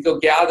do to go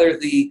gather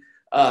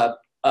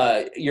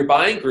your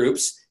buying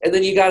groups. And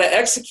then you got to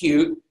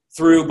execute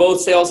through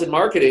both sales and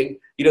marketing,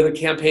 the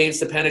campaigns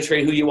to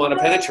penetrate who you want to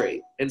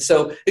penetrate. And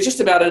so it's just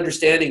about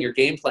understanding your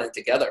game plan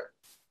together.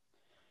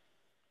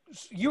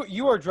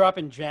 You are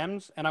dropping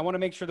gems, and I want to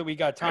make sure that we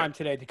got time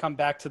today to come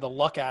back to the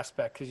luck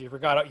aspect, because you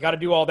got to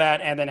do all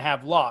that and then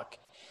have luck.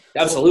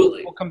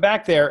 Absolutely. We'll come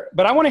back there,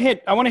 but I want to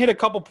hit a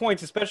couple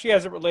points, especially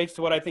as it relates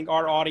to what I think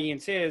our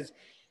audience is,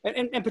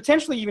 and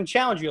potentially even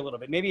challenge you a little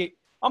bit. Maybe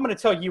I'm going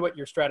to tell you what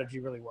your strategy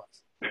really was,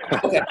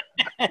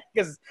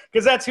 because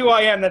that's who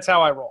I am. That's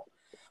how I roll.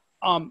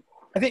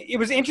 I think it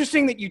was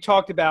interesting that you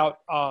talked about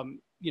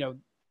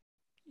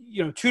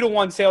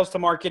 2-to-1 sales to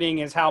marketing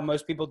is how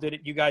most people did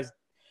it. You guys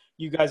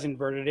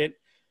inverted it.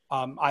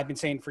 I've been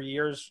saying for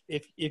years,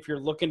 if you're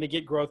looking to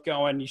get growth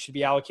going, you should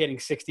be allocating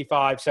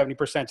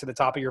 65-70% to the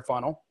top of your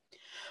funnel.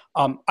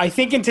 I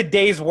think in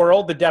today's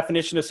world, the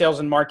definition of sales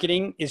and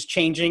marketing is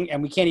changing,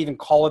 and we can't even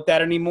call it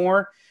that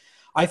anymore.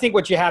 I think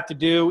what you have to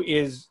do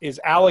is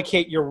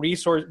allocate your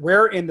resource.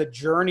 Where in the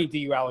journey do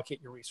you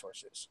allocate your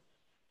resources?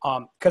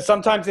 Because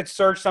sometimes it's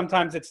search,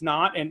 sometimes it's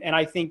not. And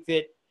I think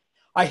that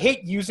I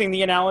hate using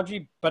the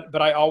analogy,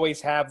 but I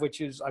always have,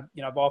 which is,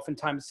 I've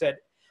oftentimes said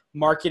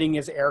marketing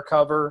is air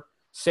cover,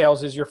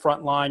 sales is your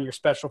front line, your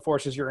special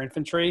forces, your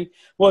infantry.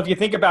 Well, if you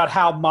think about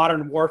how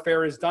modern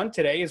warfare is done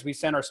today, is we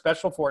send our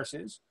special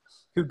forces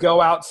who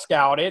go out,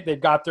 scout it. They've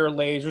got their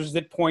lasers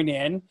that point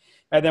in.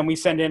 and then we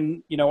send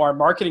in, our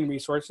marketing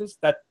resources.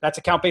 That's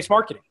account-based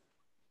marketing.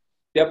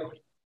 Yep.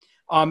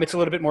 It's a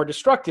little bit more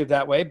destructive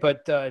that way,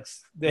 but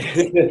it's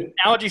the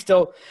analogy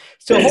still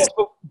holds.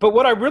 But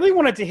what I really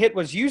wanted to hit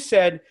was, you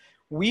said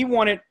we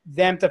wanted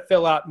them to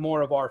fill out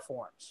more of our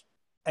forms.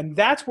 And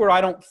that's where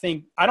I don't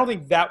think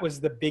that was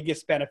the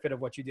biggest benefit of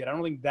what you did. I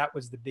don't think that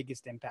was the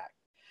biggest impact.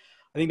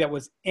 I think that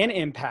was an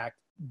impact,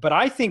 but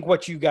I think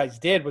what you guys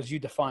did was you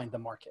defined the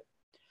market.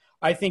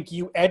 I think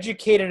you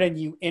educated and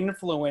you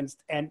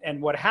influenced,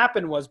 and what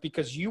happened was,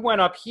 because you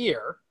went up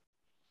here,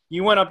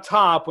 you went up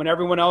top when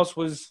everyone else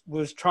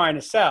was trying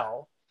to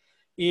sell,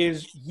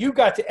 is you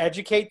got to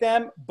educate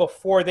them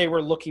before they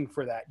were looking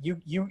for that.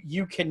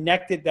 You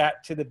connected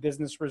that to the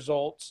business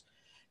results.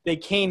 They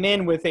came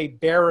in with a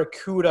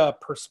Barracuda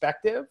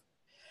perspective.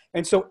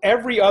 And so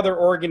every other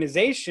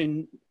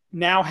organization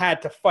now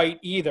had to fight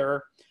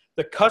either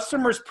the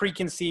customer's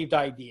preconceived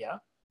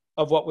idea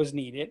of what was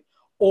needed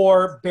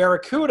or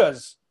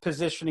Barracuda's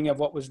positioning of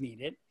what was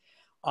needed.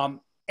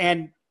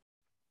 And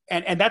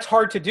that's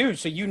hard to do.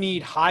 So you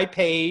need high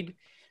paid,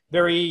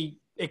 very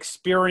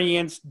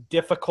experienced,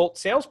 difficult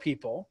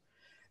salespeople.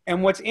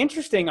 And what's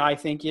interesting, I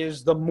think,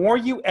 is the more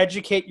you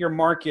educate your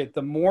market,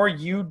 the more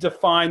you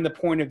define the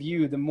point of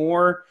view, the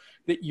more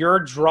that you're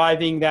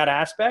driving that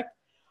aspect,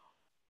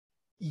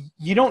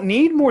 you don't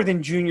need more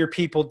than junior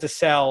people to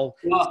sell.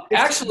 Well,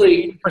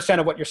 actually,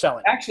 80% of what you're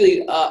selling.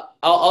 Actually,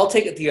 I'll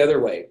take it the other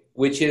way,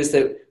 which is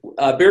that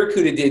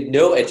Barracuda did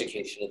no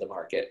education of the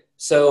market.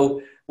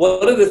 So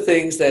one of the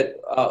things that,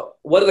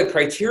 one of the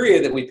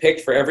criteria that we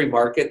picked for every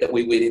market that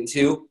we went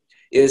into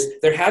is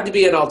there had to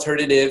be an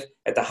alternative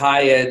at the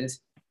high end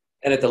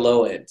and at the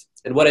low end.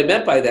 And what I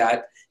meant by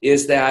that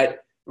is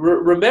that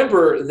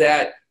remember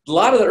that a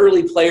lot of the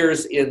early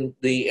players in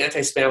the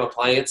anti-spam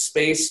appliance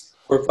space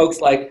were folks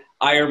like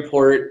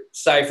Ironport,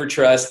 Cipher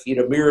Trust,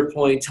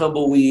 MirrorPoint,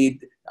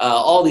 Tumbleweed,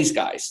 all these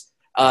guys.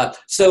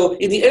 So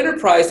in the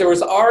enterprise, there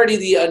was already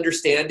the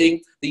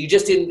understanding that you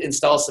just didn't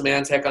install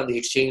Symantec on the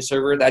Exchange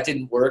server. That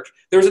didn't work.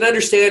 There was an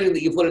understanding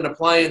that you put an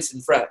appliance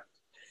in front.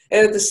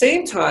 And at the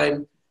same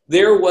time,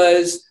 there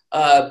was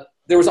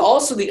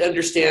also the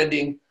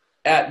understanding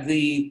at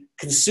the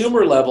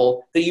consumer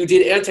level that you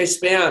did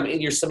anti-spam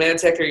in your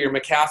Symantec or your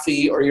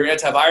McAfee or your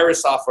antivirus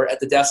software at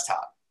the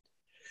desktop.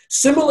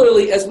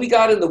 Similarly, as we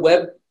got in the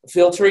web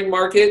filtering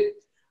market,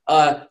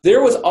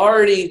 there was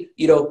already,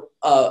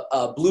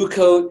 Blue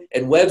Coat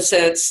and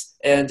WebSense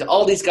and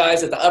all these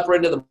guys at the upper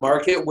end of the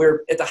market,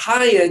 where at the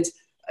high end,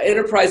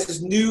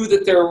 enterprises knew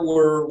that there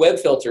were web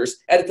filters.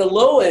 And at the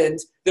low end,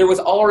 there was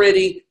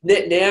already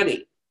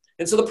NetNanny.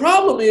 And so the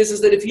problem is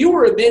that if you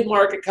were a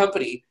mid-market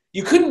company,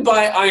 you couldn't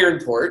buy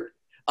Ironport,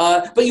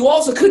 but you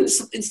also couldn't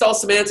install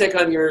Symantec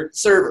on your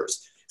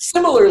servers.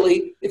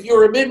 Similarly, if you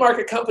were a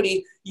mid-market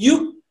company,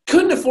 you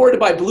couldn't afford to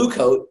buy Blue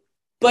Coat,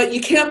 but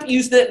you can't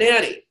use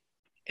NetNanny.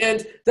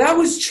 And that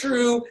was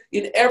true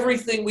in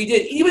everything we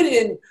did. Even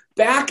in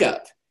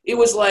backup, it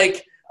was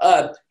like,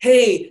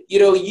 hey,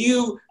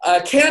 you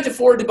can't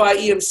afford to buy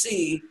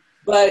EMC,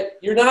 but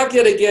you're not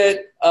going to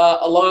get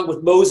along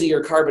with Mozy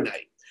or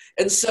Carbonite.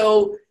 And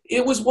so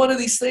it was one of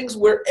these things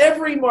where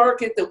every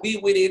market that we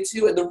went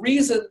into, and the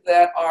reason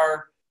that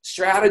our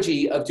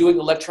strategy of doing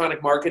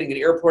electronic marketing and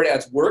airport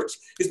ads worked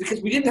is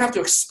because we didn't have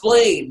to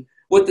explain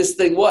what this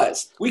thing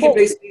was. We could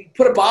basically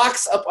put a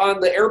box up on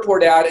the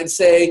airport ad and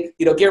say,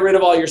 get rid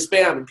of all your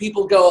spam. And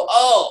people go,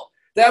 oh,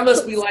 that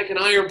must be like an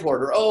Ironport,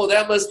 or oh,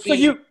 that must be.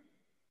 So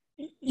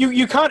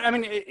you can't,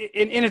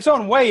 in its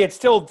own way, it's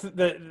still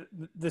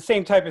the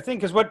same type of thing.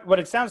 Because what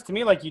it sounds to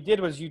me like you did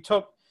was you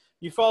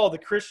follow the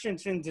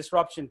Christensen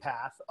disruption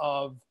path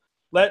of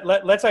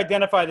let's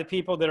identify the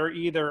people that are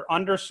either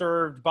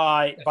underserved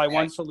by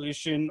one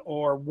solution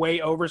or way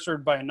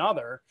overserved by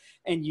another,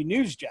 and you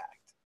newsjacked.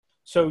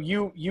 So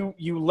you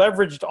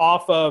leveraged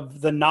off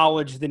of the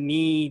knowledge, the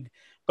need,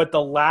 but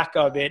the lack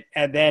of it,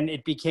 and then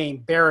it became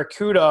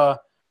Barracuda.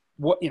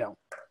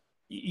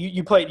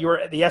 You played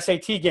the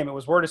SAT game. It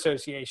was word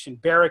association.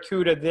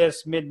 Barracuda,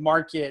 this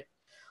mid-market.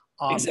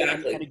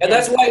 Exactly, and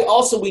that's why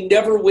also we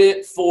never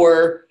went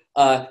for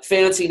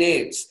fancy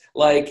names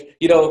like,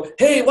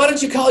 hey, why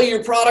don't you call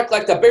your product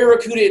like the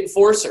Barracuda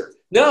Enforcer?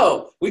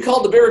 No, we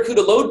called the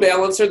Barracuda Load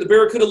Balancer the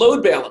Barracuda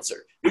Load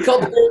Balancer. We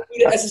called the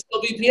Barracuda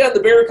SSL VPN the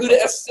Barracuda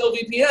SSL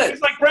VPN.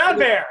 It's like Brown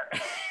Bear.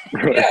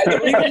 Yeah, the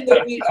reason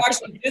that we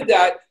actually did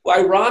that,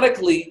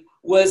 ironically,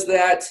 was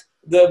that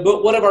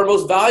one of our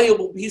most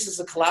valuable pieces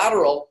of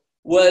collateral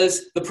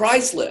was the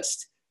price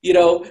list.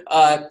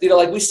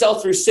 Like we sell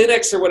through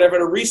Synex or whatever,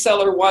 and a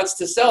reseller wants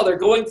to sell. They're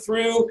going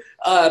through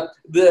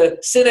the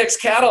Synex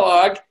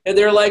catalog, and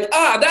they're like,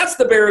 that's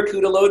the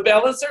Barracuda Load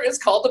Balancer. It's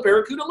called the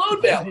Barracuda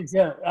Load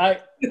Balancer. Yeah,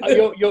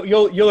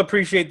 you'll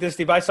appreciate this,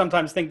 Steve. I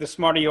sometimes think the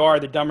smarter you are,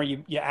 the dumber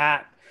you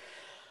act.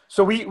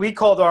 So we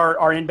called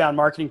our inbound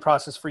marketing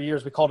process for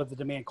years. We called it the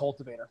demand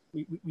cultivator.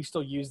 We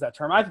still use that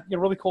term. A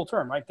really cool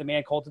term, right?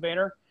 Demand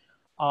cultivator.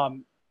 I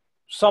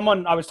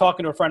was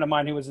talking to a friend of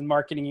mine who was in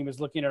marketing. He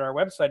was looking at our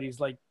website. He's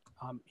like,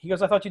 he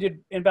goes, I thought you did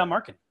inbound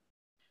marketing.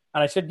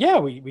 And I said, yeah,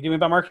 we do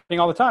inbound marketing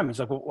all the time. He's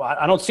like, well,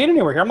 I don't see it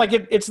anywhere here. I'm like,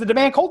 it's the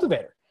demand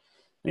cultivator.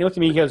 And he looked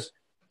at me, he goes,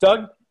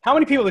 Doug, how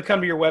many people that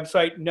come to your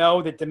website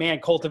know that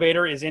demand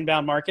cultivator is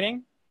inbound marketing?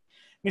 And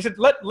he said,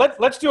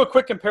 let's do a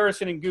quick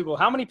comparison in Google.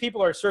 How many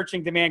people are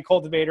searching demand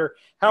cultivator?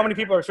 How many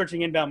people are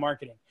searching inbound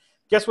marketing?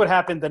 Guess what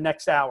happened the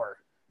next hour?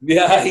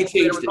 Yeah, he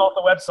changed it. Off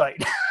the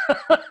website.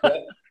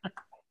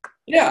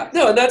 Yeah,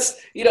 no, and that's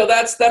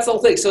the whole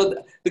thing. So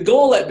the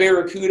goal at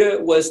Barracuda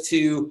was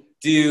to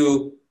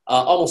do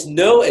almost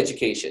no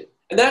education,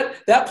 and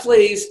that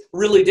plays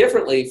really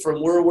differently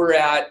from where we're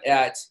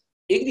at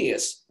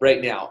Igneous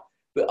right now,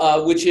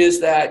 which is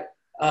that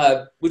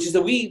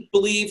we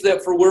believe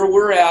that for where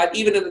we're at,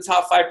 even in the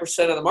top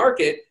 5% of the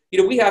market,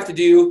 we have to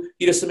do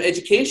some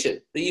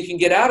education that you can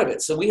get out of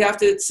it. So we have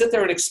to sit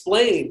there and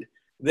explain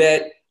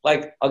that.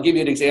 Like, I'll give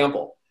you an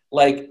example.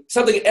 Like,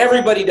 something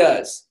everybody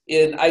does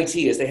in IT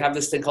is they have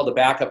this thing called a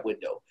backup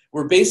window,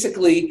 where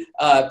basically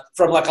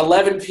from like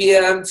 11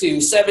 p.m.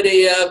 to 7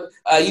 a.m.,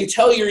 you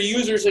tell your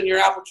users and your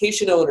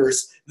application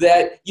owners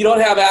that you don't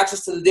have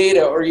access to the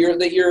data, or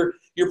that your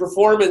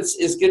performance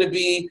is going to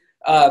be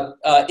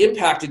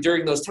impacted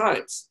during those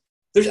times.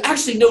 There's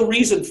actually no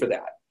reason for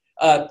that.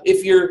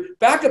 If your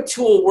backup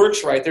tool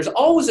works right, there's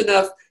always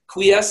enough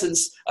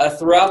quiescence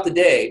throughout the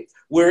day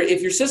where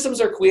if your systems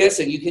are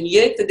quiescing, you can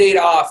yank the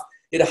data off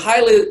in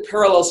highly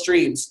parallel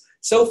streams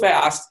so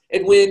fast,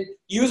 and when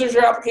users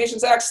or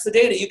applications access the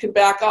data, you can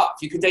back off.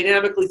 You can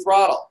dynamically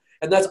throttle.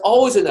 And that's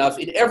always enough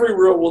in every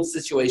real-world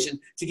situation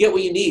to get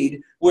what you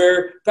need,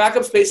 where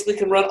backups basically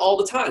can run all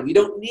the time. You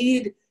don't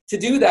need to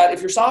do that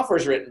if your software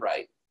is written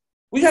right.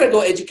 We got to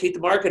go educate the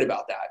market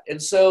about that. And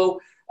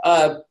so,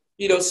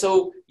 we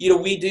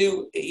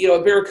do,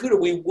 at Barracuda,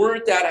 we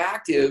weren't that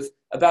active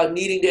about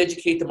needing to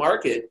educate the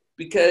market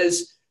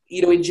because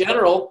in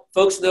general,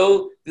 folks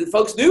knew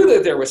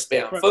that there was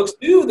spam. Right. Folks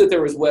knew that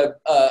there was web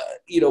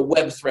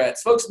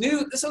threats. Folks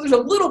knew, so there's a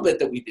little bit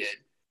that we did.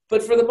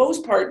 But for the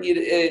most part, at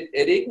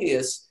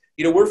Igneous,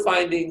 we're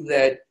finding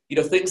that,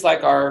 things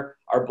like our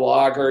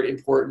blog are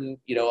important.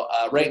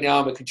 Right now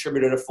I'm a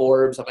contributor to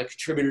Forbes. I'm a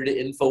contributor to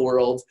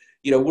InfoWorld.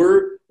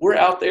 We're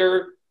out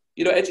there,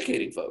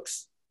 educating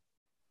folks.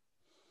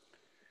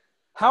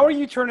 How are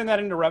you turning that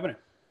into revenue?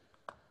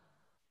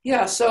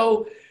 Yeah,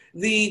 so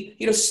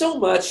so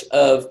much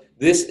of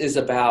this is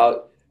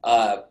about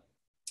that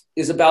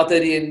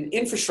in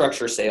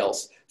infrastructure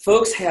sales,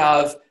 folks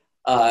have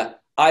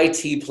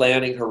IT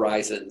planning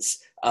horizons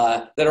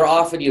that are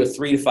often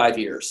 3 to 5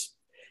 years.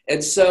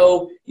 And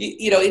so,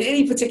 in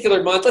any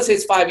particular month, let's say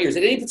it's 5 years,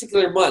 in any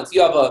particular month,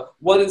 you have a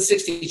 1 in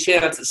 60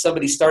 chance that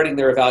somebody's starting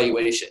their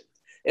evaluation.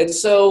 And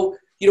so,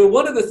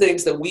 one of the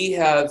things that we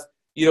have,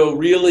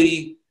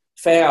 really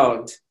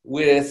found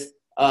with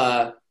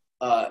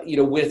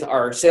with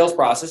our sales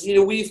process,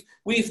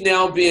 we've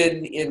now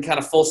been in kind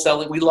of full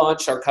selling. We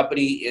launched our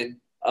company in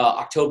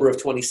October of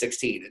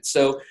 2016. And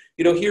so,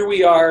 here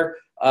we are,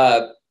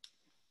 a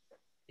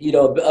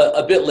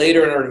bit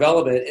later in our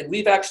development, and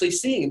we've actually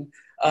seen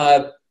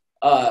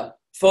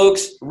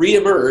folks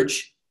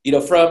reemerge,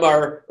 from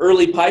our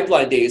early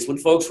pipeline days when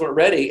folks weren't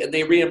ready, and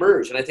they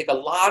reemerge. And I think a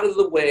lot of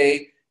the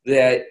way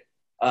that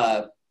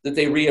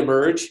they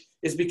reemerge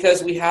is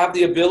because we have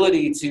the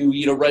ability to,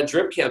 run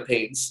drip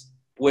campaigns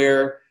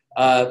where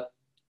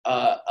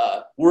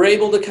we're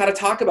able to kind of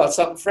talk about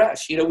something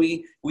fresh.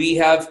 We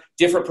have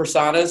different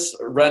personas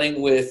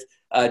running with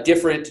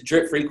different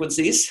drip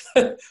frequencies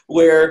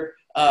where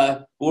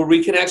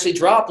we can actually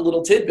drop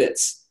little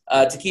tidbits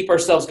to keep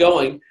ourselves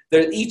going.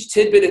 Each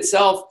tidbit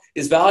itself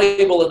is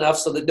valuable enough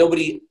so that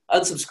nobody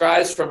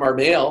unsubscribes from our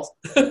mail,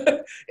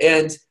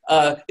 and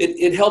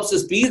it helps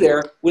us be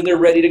there when they're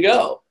ready to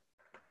go.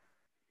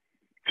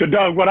 So,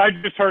 Doug, what I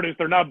just heard is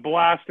they're not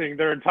blasting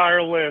their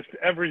entire list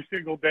every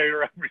single day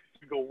or every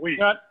single week.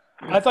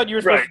 I thought you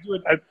were supposed to do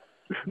it.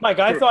 Mike,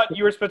 I thought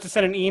you were supposed to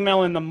send an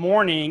email in the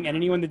morning, and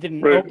anyone that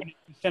didn't open it,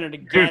 you send it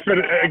again. Just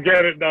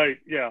again at night,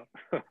 yeah.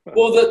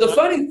 Well, the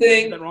funny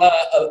thing,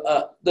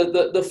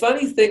 the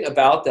funny thing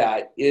about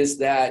that is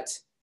that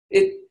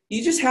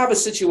you just have a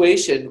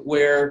situation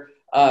where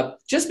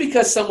just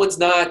because someone's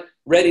not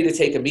ready to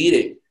take a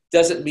meeting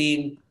doesn't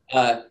mean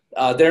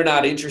they're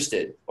not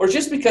interested, or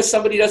just because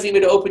somebody doesn't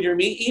even open your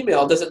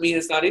email doesn't mean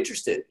it's not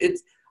interested.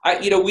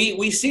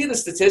 We see the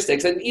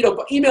statistics, and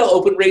email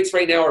open rates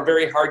right now are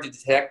very hard to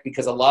detect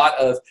because a lot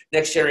of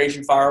next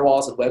generation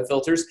firewalls and web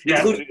filters,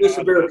 including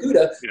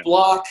Barracuda,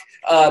 block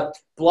our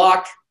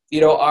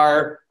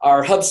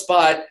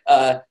HubSpot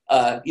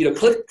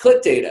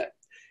click data,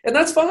 and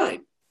that's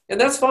fine.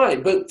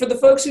 But for the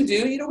folks who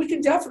do, we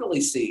can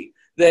definitely see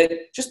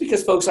that just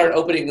because folks aren't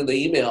opening the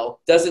email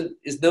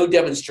is no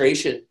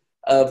demonstration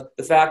of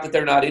the fact that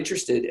they're not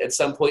interested at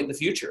some point in the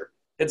future.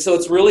 And so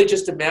it's really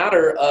just a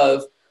matter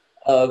of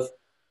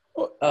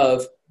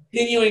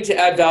continuing to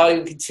add value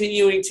and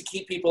continuing to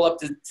keep people up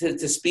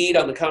to speed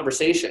on the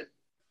conversation.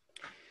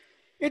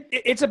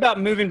 It's about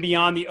moving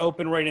beyond the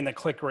open rate and the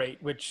click rate,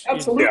 which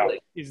absolutely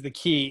is the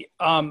key.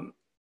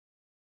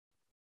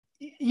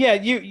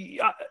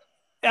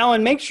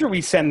 Alan, make sure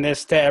we send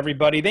this to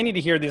everybody. They need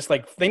to hear this.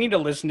 Like, they need to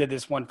listen to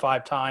this one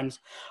 5 times.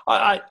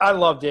 I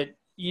loved it.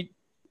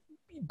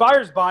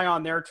 Buyers buy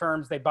on their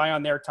terms. They buy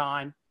on their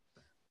time.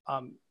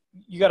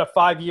 You got a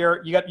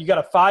 5-year. You got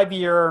a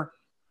 5-year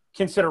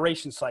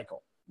consideration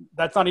cycle.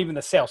 That's not even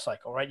the sales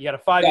cycle, right? You got a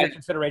 5-year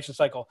consideration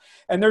cycle,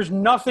 and there's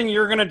nothing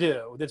you're going to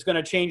do that's going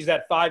to change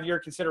that 5-year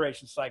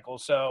consideration cycle.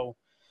 So,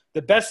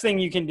 the best thing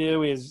you can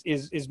do is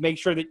make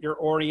sure that you're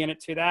oriented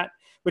to that.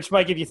 Which,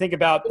 Mike, if you think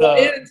about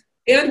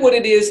and what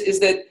it is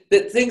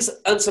that things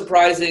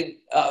unsurprising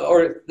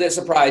or that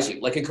surprise you.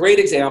 Like a great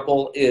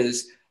example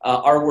is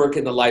our work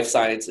in the life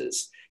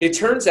sciences. It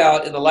turns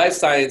out in the life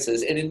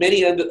sciences and in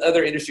many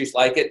other industries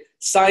like it,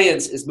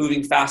 science is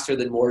moving faster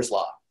than Moore's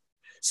law.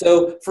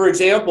 So, for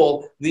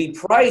example, the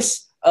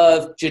price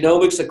of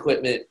genomics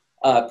equipment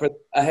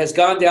has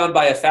gone down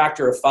by a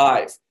factor of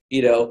 5,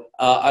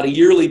 on a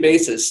yearly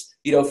basis,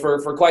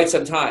 for quite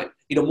some time.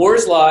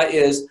 Moore's law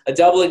is a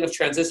doubling of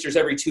transistors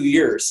every 2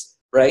 years,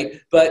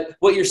 right? But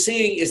what you're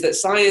seeing is that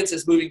science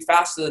is moving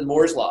faster than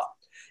Moore's law.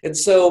 And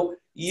so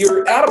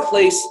you're at a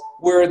place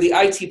where the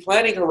IT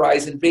planning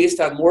horizon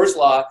based on Moore's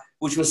law,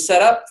 which was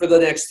set up for the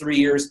next 3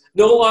 years,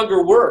 no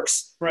longer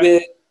works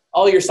when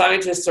all your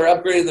scientists are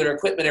upgrading their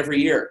equipment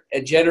every year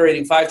and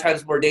generating 5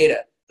 times more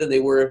data than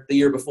they were the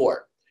year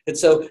before. And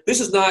so this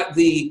is not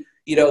the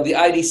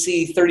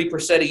IDC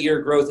 30% a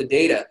year growth in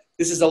data.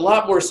 This is a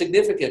lot more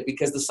significant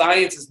because the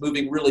science is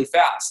moving really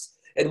fast.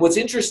 And what's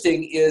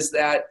interesting is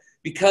that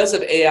because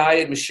of AI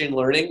and machine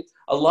learning,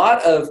 a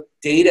lot of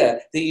data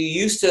that you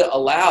used to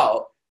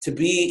allow to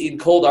be in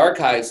cold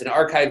archives and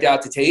archived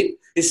out to tape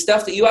is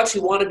stuff that you actually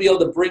want to be able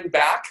to bring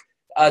back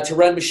to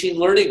run machine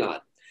learning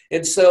on.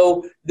 And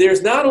so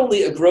there's not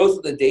only a growth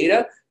of the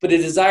data, but a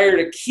desire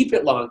to keep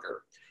it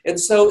longer. And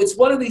so it's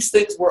one of these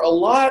things where a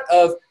lot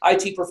of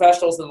IT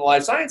professionals in the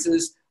life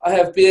sciences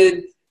have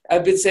been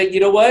saying, you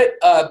know what,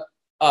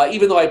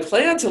 even though I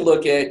plan to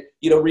look at,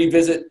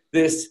 revisit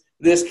this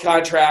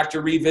contract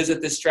or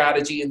revisit this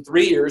strategy in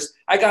 3 years,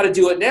 I got to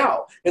do it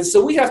now. And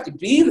so we have to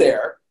be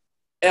there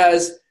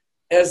as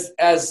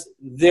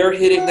they're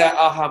hitting that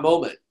aha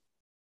moment.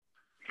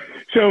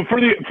 So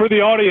for the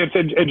audience,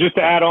 and just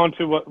to add on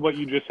to what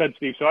you just said,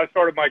 Steve. So I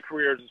started my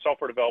career as a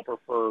software developer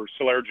for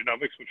Celera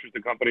Genomics, which was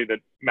the company that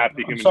mapped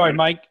the human. Sorry,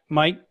 genome.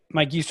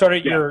 Mike, you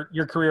started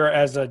your career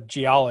as a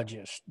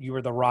geologist. You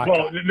were the rock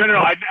guy. No.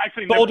 I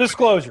actually full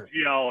disclosure.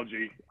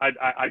 Geology.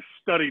 I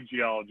studied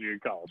geology in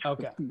college.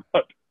 Okay.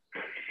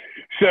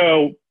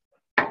 So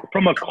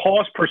from a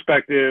cost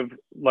perspective,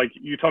 like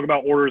you talk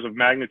about orders of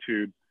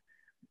magnitude,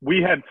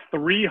 we had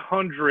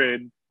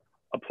 300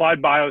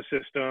 Applied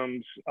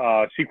Biosystems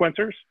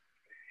sequencers.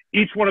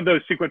 Each one of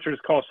those sequencers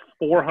cost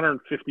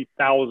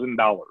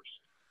 $450,000.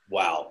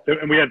 Wow.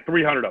 And we had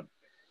 300 of them.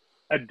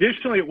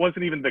 Additionally, it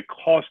wasn't even the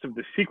cost of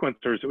the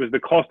sequencers. It was the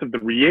cost of the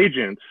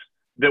reagents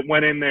that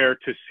went in there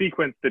to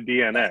sequence the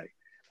DNA.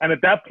 And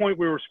at that point,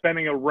 we were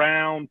spending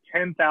around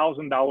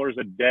 $10,000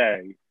 a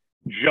day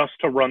just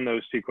to run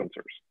those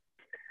sequencers.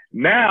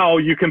 Now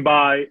you can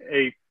buy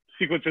a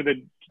sequencer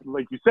that,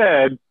 like you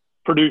said,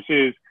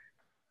 produces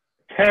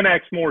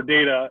 10x more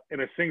data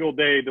in a single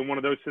day than one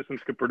of those systems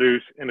could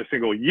produce in a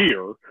single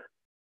year.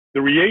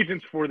 The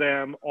reagents for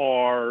them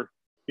are,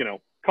 a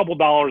couple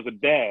dollars a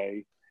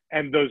day,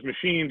 and those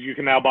machines you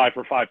can now buy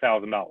for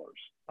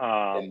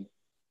 $5,000.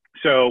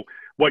 So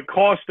what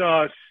cost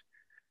us,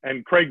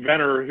 and Craig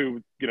Venner,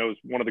 who is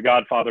one of the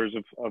godfathers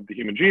of the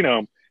human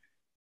genome,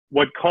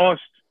 what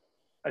cost,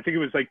 I think it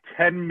was like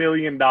 $10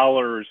 million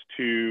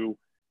to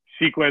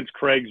sequence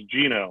Craig's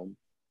genome,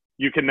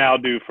 you can now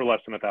do for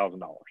less than $1,000.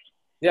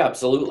 Yeah,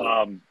 absolutely.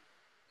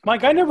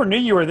 Mike, I never knew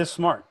you were this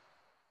smart.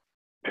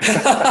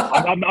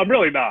 I'm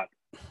really not.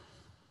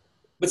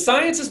 But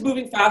science is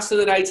moving faster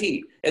than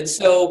IT, and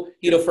so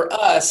for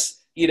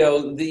us, we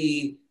are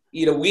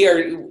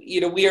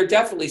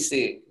definitely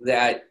seeing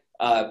that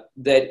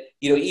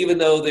even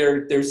though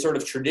they're sort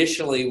of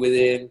traditionally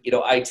within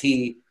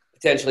IT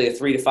potentially a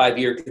 3 to 5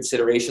 year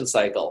consideration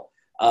cycle.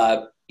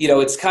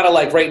 It's kind of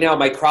like right now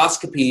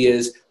microscopy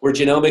is where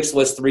genomics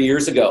was 3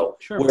 years ago,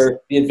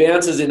 where the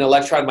advances in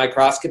electron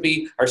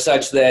microscopy are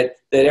such that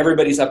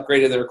everybody's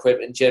upgraded their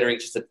equipment and generating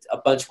just a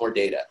bunch more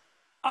data.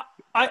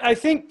 I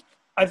think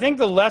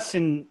the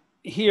lesson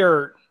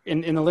here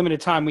in the limited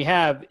time we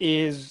have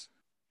is,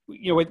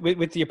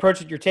 with the approach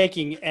that you're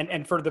taking,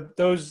 and for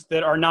those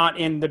that are not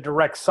in the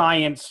direct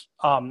science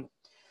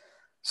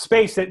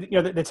space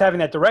that's having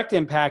that direct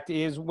impact,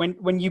 is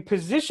when you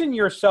position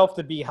yourself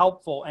to be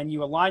helpful and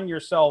you align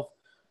yourself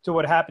to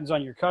what happens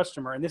on your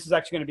customer. And this is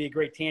actually going to be a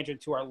great tangent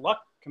to our luck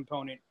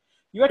component.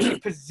 You actually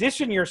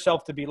position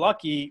yourself to be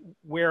lucky.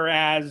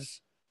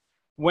 Whereas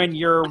when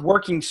you're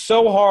working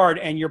so hard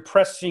and you're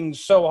pressing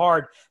so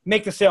hard,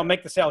 make the sale,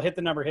 hit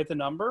the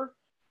number,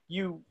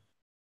 you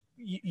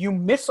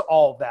miss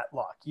all that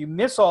luck. You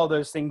miss all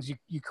those things.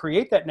 You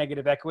create that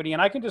negative equity.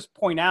 And I can just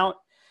point out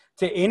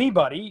to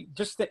anybody,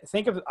 just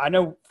think of, I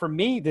know for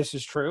me, this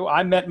is true.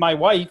 I met my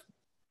wife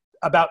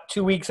about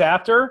 2 weeks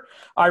after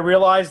I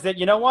realized that,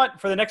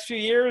 for the next few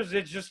years,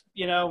 it's just,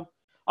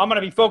 I'm going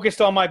to be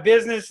focused on my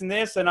business and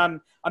this, and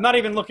I'm not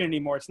even looking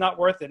anymore. It's not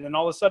worth it. And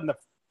all of a sudden,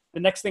 the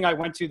next thing I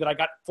went to that I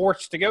got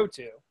forced to go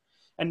to,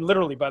 and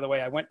literally, by the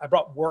way, I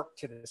brought work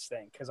to this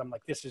thing because I'm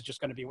like, this is just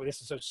going to be,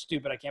 this is so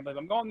stupid. I can't believe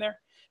I'm going there.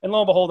 And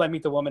lo and behold, I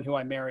meet the woman who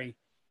I marry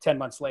 10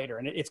 months later.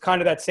 And it's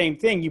kind of that same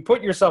thing. You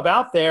put yourself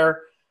out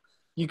there,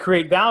 you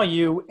create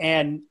value,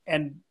 and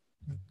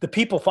the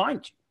people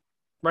find you,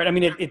 right? I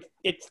mean,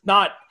 it's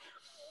not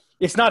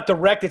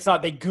direct. It's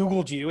not they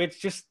Googled you. It's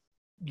just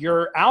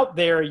you're out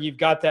there. You've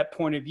got that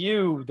point of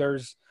view.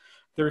 There's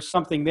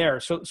something there.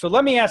 So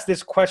let me ask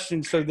this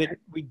question so that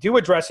we do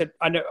address it.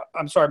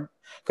 I'm sorry,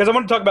 because I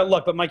want to talk about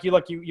luck, but Mike, you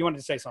wanted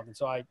to say something.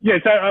 So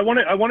Yes, I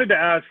wanted to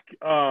ask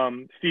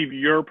Steve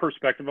your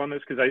perspective on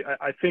this, because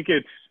I think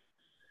it's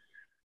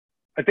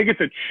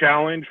a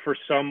challenge for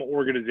some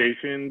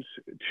organizations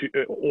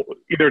to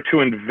either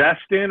to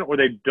invest in, or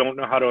they don't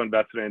know how to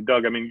invest in. And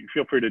Doug, I mean,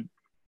 feel free to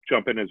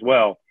jump in as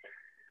well.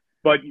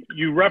 But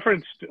you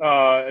referenced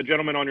a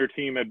gentleman on your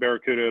team at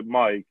Barracuda,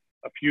 Mike,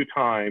 a few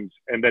times,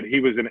 and that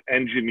he was an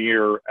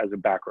engineer as a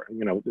background.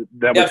 You know,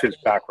 that was his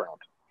background.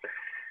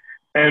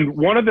 And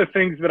one of the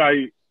things that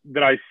I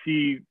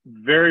see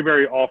very,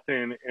 very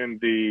often in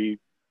the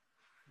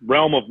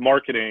realm of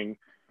marketing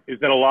is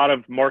that a lot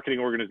of marketing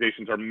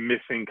organizations are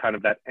missing kind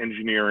of that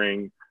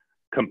engineering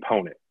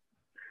component.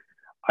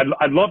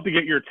 I'd love to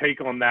get your take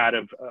on that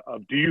of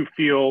do you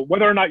feel,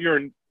 whether or not you're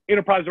an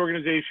enterprise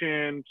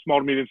organization, small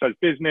to medium-sized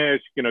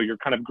business, you know, you're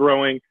kind of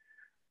growing,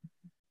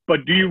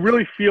 but do you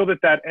really feel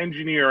that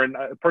engineer, and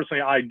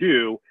personally I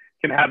do,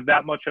 can have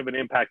that much of an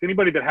impact?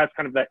 Anybody that has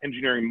kind of that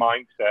engineering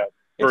mindset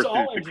versus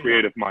the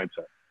creative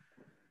mindset?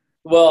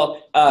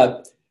 Well,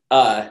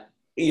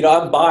 you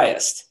know, I'm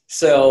biased.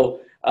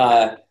 So,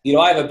 you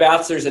know, I have a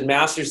bachelor's and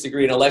master's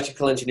degree in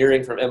electrical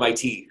engineering from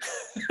MIT.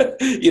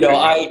 You know,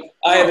 I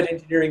have an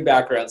engineering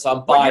background, so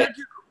I'm biased.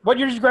 What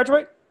year did you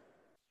graduate?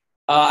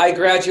 I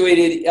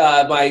graduated,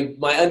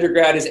 my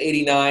undergrad is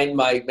 89.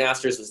 My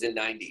master's was in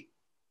 90.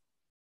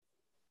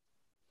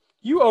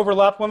 You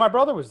overlapped when my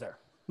brother was there.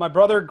 My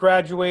brother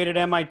graduated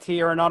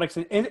MIT aeronautics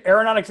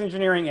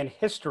engineering and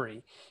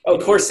history. Oh,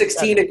 course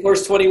 16 and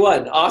course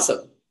 21.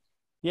 Awesome.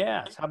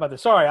 Yeah. How about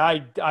this? Sorry,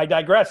 I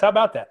digress. How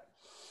about that?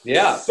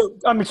 Yeah. So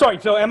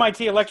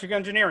MIT electric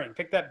engineering.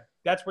 Pick that.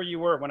 That's where you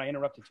were when I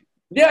interrupted you.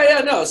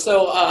 Yeah, no.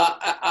 So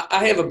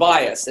I have a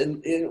bias,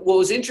 and what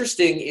was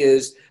interesting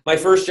is my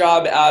first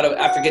job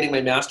after getting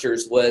my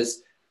master's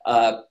was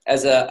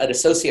as an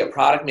associate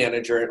product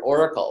manager at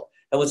Oracle.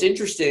 And what's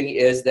interesting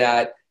is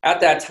that at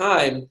that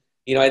time,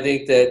 you know, I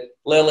think that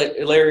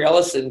Larry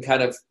Ellison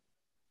kind of,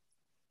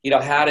 you know,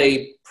 had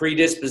a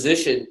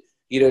predisposition,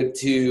 you know,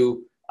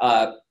 to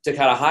kind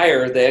of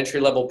hire the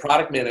entry-level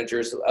product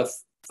managers of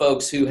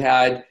folks who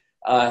had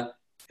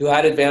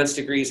advanced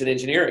degrees in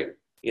engineering,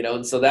 you know,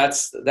 and so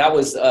that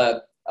was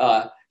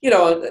you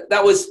know,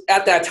 that was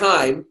at that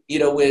time, you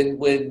know,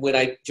 when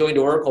I joined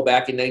Oracle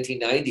back in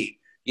 1990,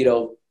 you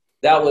know,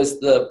 that was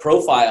the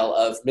profile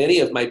of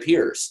many of my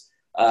peers,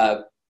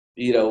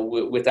 you know,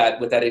 with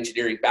that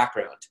engineering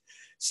background.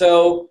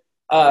 So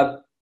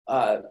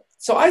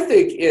so I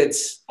think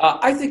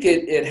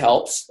it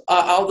helps.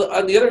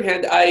 On the other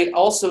hand, I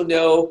also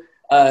know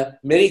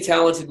many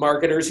talented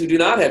marketers who do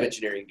not have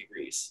engineering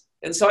degrees,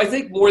 and so I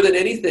think more than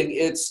anything,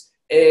 it's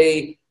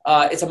a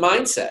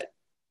mindset.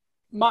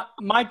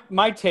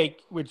 My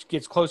take, which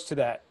gets close to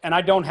that, and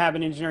I don't have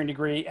an engineering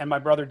degree, and my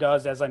brother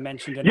does, as I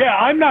mentioned. Yeah,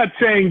 I'm not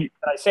saying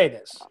that I say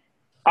this.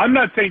 I'm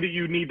not saying that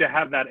you need to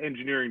have that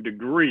engineering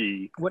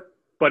degree.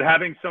 But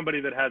having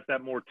somebody that has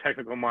that more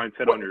technical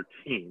mindset on your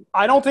team.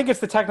 I don't think it's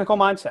the technical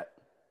mindset.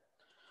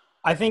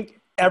 I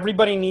think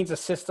everybody needs a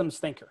systems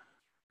thinker.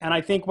 And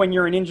I think when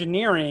you're in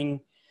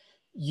engineering,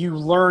 you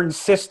learn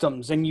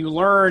systems, and you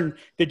learn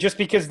that just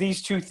because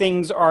these two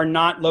things are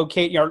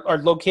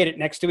located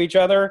next to each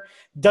other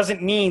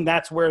doesn't mean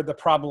that's where the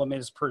problem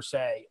is per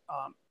se.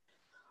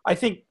 I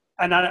think,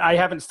 and I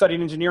haven't studied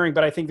engineering,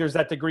 but I think there's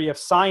that degree of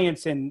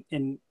science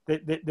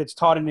that's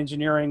taught in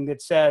engineering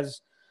that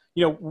says,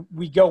 you know,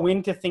 we go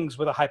into things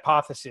with a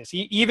hypothesis.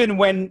 Even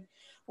when,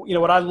 you know,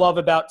 what I love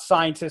about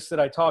scientists that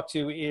I talk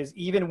to is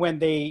even when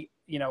they,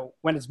 you know,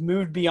 when it's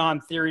moved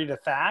beyond theory to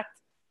fact,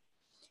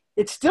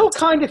 it's still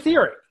kind of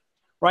theory,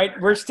 right?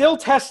 We're still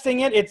testing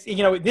it. It's,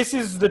 you know, this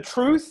is the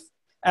truth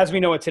as we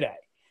know it today.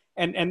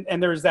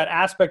 And there's that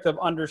aspect of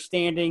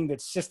understanding that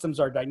systems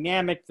are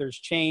dynamic, there's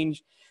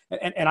change.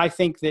 And I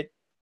think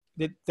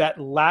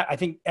I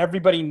think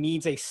everybody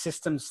needs a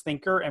systems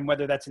thinker, and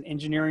whether that's an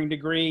engineering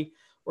degree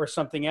or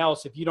something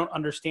else, if you don't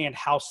understand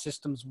how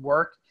systems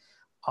work,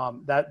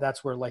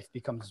 that's where life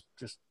becomes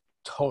just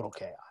total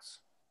chaos.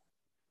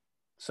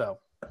 So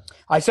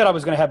I said I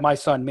was going to have my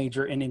son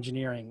major in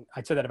engineering.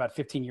 I said that about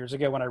 15 years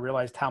ago when I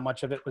realized how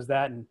much of it was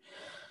that. And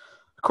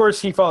of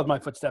course, he followed my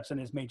footsteps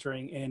and is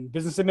majoring in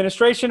business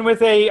administration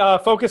with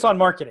a focus on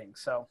marketing.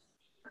 So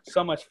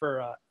much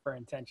for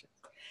intention.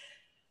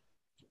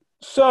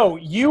 So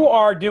you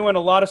are doing a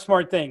lot of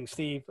smart things,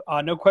 Steve.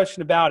 No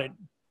question about it.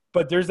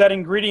 But there's that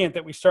ingredient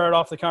that we started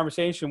off the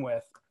conversation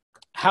with.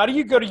 How do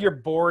you go to your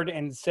board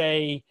and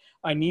say,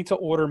 I need to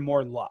order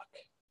more luck.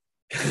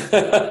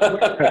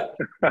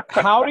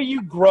 How do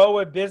you grow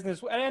a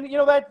business? And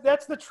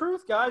that's the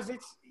truth, guys.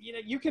 It's,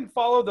 you can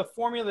follow the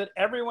formula that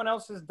everyone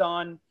else has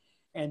done.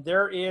 And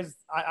there is,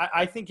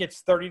 I think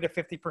it's 30 to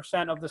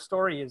 50% of the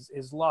story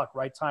is luck,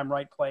 right time,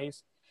 right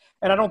place.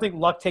 And I don't think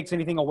luck takes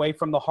anything away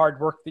from the hard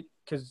work,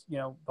 because,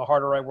 the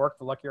harder I work,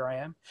 the luckier I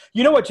am.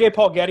 You know what J.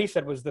 Paul Getty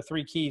said was the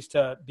 3 keys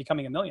to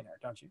becoming a millionaire,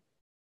 don't you?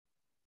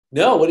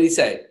 No, what did he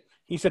say?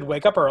 He said,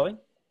 wake up early,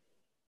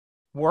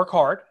 work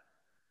hard,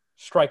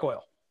 strike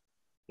oil.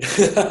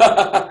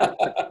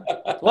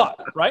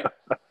 Luck, right?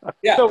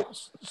 Yeah.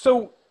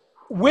 So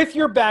with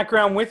your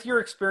background, with your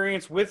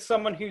experience, with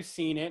someone who's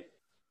seen it,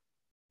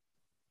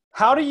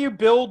 how do you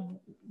build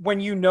when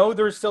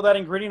there's still that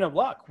ingredient of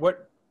luck?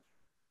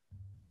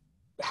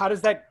 How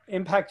does that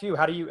impact you?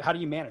 How do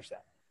you manage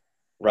that?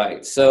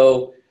 Right.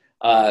 So,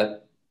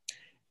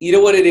 you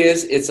know what it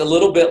is? It's a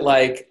little bit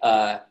like,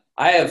 I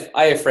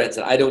have friends,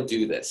 and I don't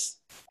do this,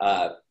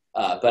 but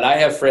I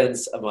have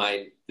friends of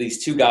mine,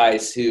 these 2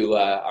 guys who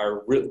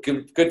are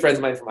good friends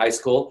of mine from high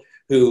school,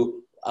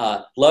 who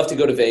love to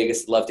go to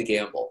Vegas, love to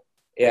gamble.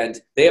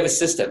 And they have a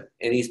system,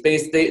 and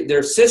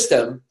their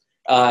system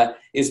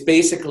is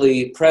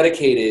basically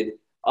predicated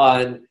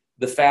on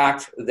the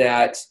fact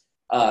that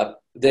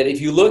that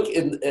if you look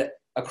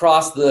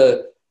across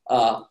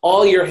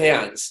all your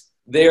hands,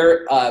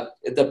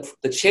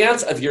 the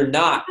chance of you're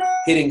not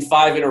hitting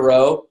 5 in a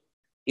row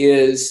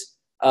is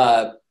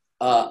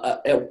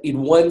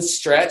in one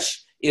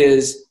stretch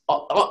is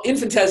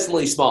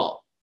infinitesimally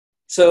small.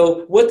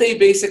 So what they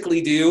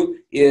basically do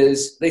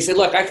is they say,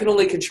 look, I can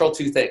only control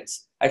 2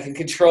 things. I can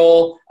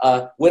control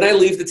when I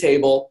leave the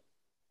table,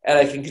 and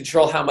I can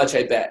control how much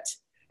I bet.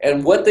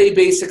 And what they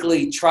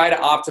basically try to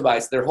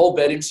optimize, their whole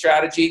betting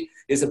strategy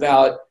is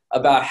about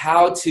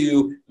how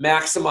to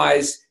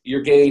maximize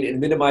your gain and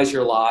minimize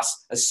your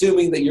loss,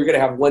 assuming that you're going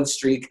to have one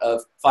streak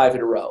of 5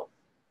 in a row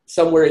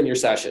somewhere in your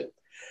session.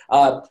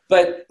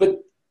 But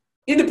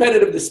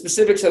independent of the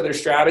specifics of their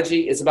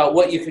strategy, it's about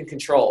what you can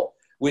control,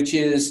 which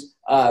is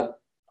when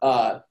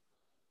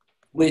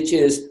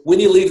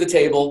you leave the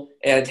table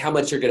and how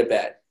much you're going to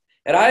bet.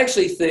 And I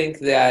actually think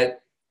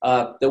that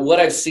what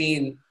I've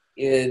seen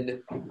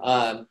in,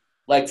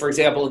 like, for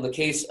example, in the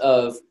case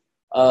of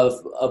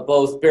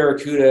both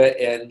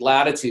Barracuda and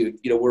Latitude,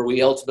 where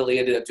we ultimately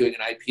ended up doing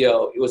an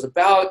IPO, it was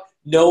about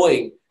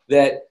knowing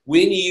that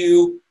when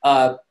you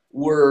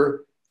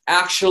were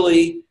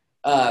actually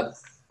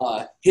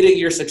hitting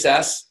your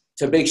success,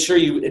 to make sure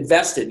you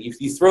invested,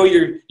 you throw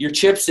your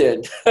chips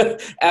in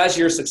as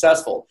you're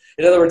successful.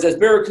 In other words, as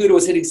Barracuda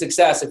was hitting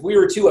success, if we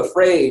were too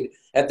afraid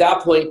at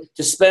that point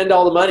to spend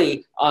all the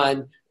money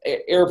on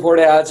airport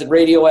ads and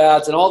radio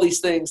ads and all these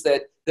things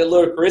that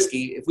look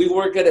risky, if we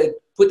weren't going to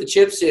put the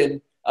chips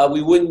in,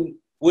 we wouldn't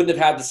have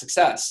had the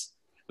success.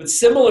 But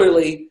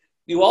similarly,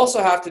 you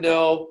also have to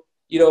know,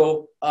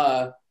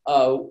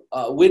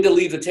 when to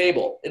leave the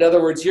table. In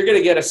other words, you're going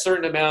to get a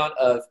certain amount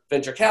of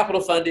venture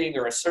capital funding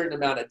or a certain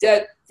amount of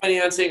debt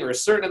financing or a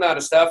certain amount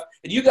of stuff,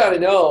 and you got to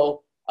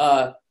know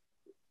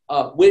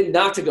when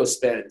not to go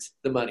spend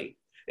the money.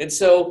 And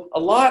so a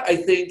lot, I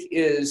think,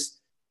 is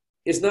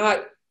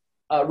not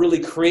really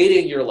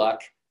creating your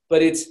luck,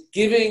 but it's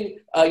giving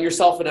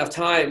yourself enough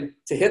time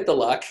to hit the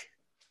luck,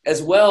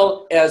 as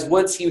well as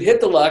once you hit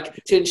the luck,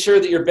 to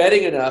ensure that you're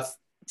betting enough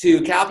to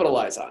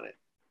capitalize on it.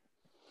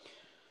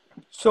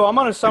 So I'm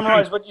going to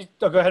summarize what you.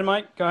 Oh, go ahead,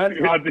 Mike. Go ahead.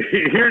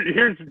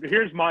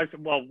 Here's my.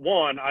 Well,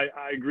 one, I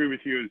agree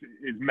with you.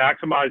 Is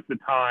maximize the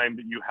time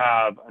that you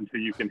have until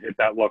you can hit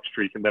that luck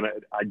streak, and then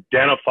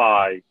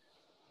identify.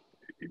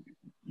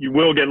 You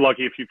will get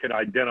lucky if you can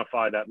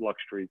identify that luck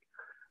streak.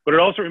 But it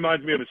also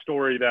reminds me of a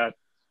story that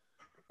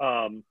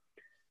a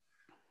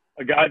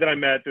guy that I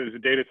met that was a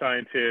data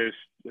scientist,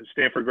 a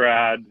Stanford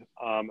grad,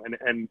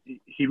 and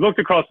he looked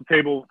across the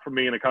table from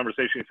me in a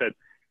conversation and said,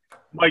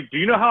 Mike, do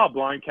you know how a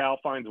blind cow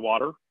finds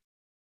water?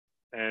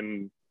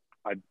 And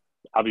I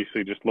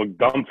obviously just looked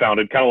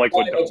dumbfounded, kind of like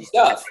what Doug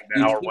right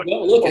now, or what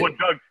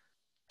Doug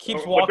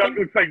keeps what walking. Doug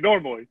looks like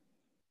normally.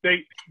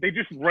 They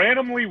just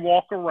randomly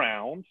walk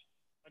around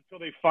until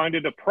they find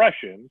a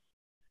depression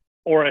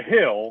or a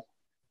hill,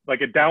 like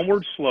a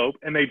downward slope,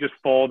 and they just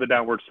follow the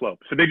downward slope.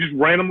 So they just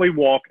randomly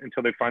walk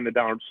until they find the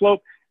downward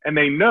slope, and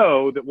they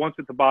know that once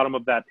at the bottom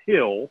of that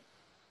hill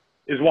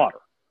is water.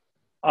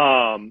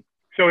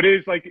 So it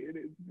is like,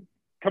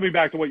 coming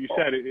back to what you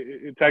said,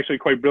 it's actually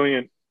quite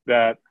brilliant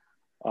that,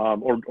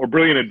 or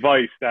brilliant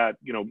advice that,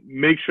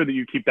 make sure that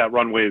you keep that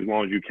runway as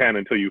long as you can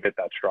until you hit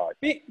that stride.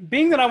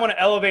 Being that I want to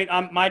elevate,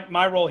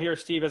 my role here,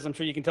 Steve, as I'm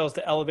sure you can tell, is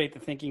to elevate the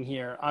thinking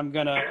here. I'm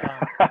going to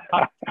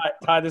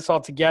tie this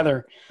all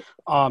together.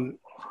 And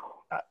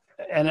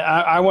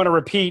I want to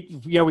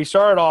repeat, we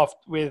started off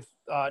with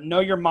know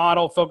your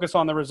model, focus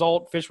on the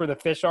result, fish where the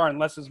fish are, and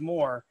less is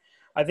more.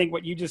 I think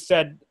what you just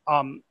said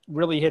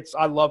really hits.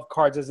 I love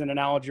cards as an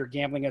analogy, or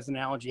gambling as an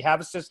analogy. Have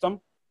a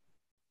system.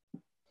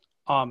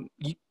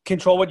 You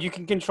control what you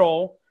can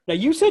control. Now,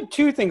 you said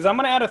 2 things. I'm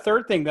going to add a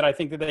third thing that I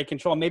think that they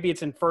control. Maybe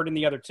it's inferred in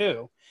the other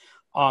 2.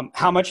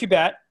 How much you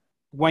bet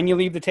when you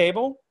leave the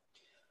table,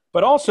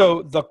 but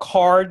also the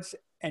cards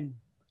and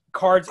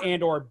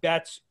or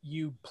bets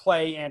you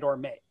play and or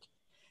make.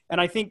 And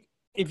I think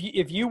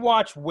if you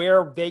watch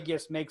where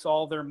Vegas makes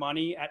all their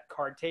money at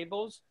card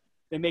tables,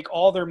 they make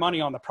all their money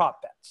on the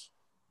prop bets.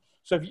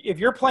 So if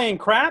you're playing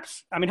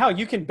craps, I mean, hell,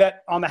 you can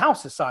bet on the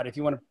house's side if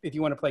you want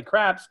to play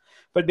craps,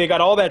 but they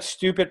got all that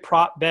stupid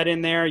prop bet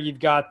in there. You've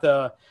got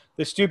the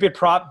stupid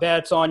prop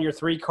bets on your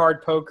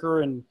 3-card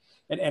poker and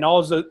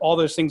all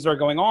those things that are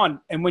going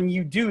on. And when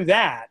you do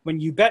that, when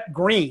you bet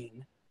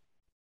green,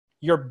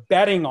 you're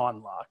betting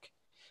on luck.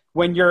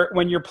 When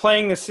you're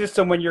playing the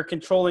system, when you're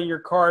controlling your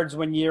cards,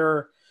 when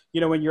you're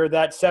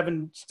that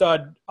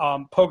 7-stud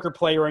poker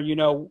player and you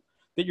know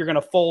that you're going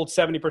to fold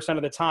 70%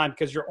 of the time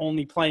because you're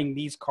only playing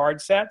these card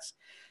sets,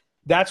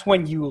 that's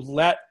when you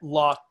let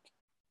luck.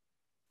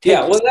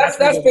 Yeah, well, that's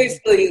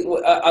basically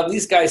on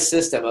these guys'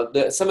 system.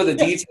 Some of the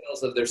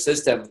details of their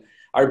system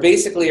are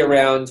basically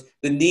around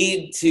the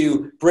need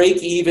to break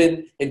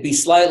even and be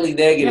slightly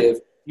negative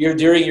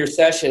during your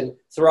session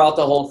throughout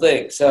the whole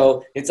thing.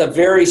 So it's a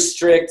very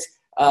strict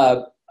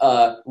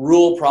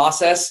rule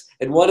process.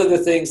 And one of the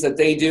things that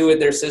they do in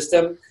their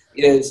system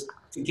is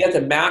to get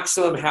the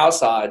maximum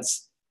house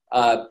odds.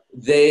 To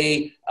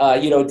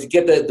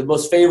get the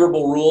most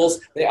favorable rules,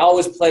 they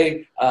always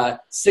play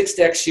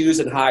 6-deck shoes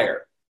and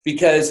higher,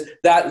 because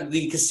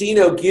the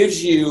casino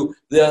gives you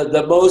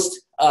the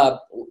most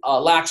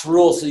lax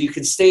rules, so you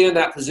can stay in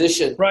that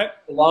position the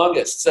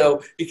longest.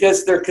 So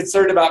because they're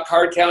concerned about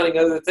card counting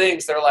and other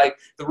things, they're like,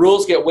 the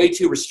rules get way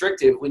too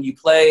restrictive when you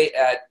play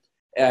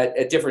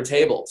at different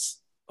tables.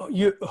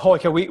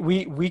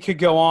 We could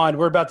go on.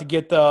 We're about to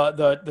get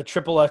the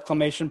triple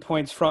exclamation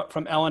points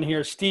from Ellen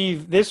here.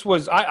 Steve, this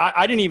was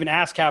I didn't even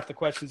ask half the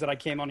questions that I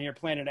came on here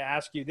planning to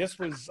ask you. This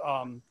was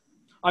can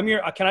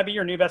I be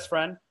your new best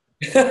friend?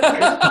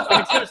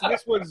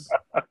 This was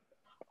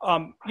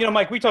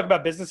Mike, we talk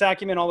about business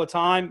acumen all the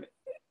time.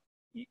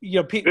 This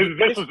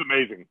was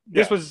amazing.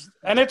 This was,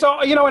 and it's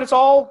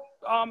all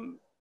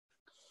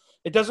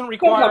it doesn't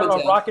require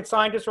a rocket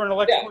scientist or an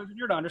electrical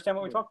engineer to understand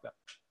what we talk about.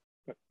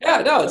 Yeah,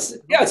 no,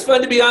 it's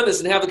fun to be on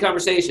this and have a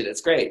conversation.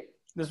 It's great.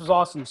 This was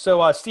awesome.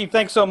 So, Steve,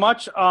 thanks so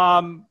much.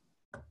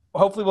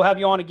 Hopefully we'll have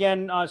you on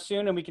again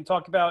soon, and we can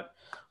talk about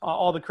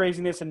all the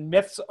craziness and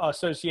myths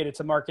associated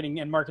to marketing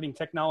and marketing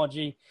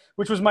technology,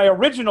 which was my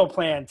original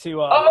plan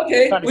to.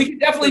 Okay. We can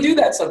definitely do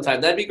that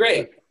sometime. That'd be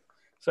great.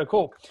 So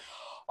cool.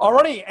 All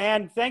righty.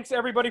 And thanks,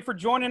 everybody, for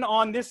joining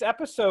on this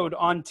episode.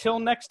 Until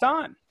next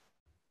time.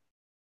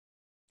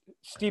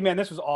 Steve, man, this was awesome.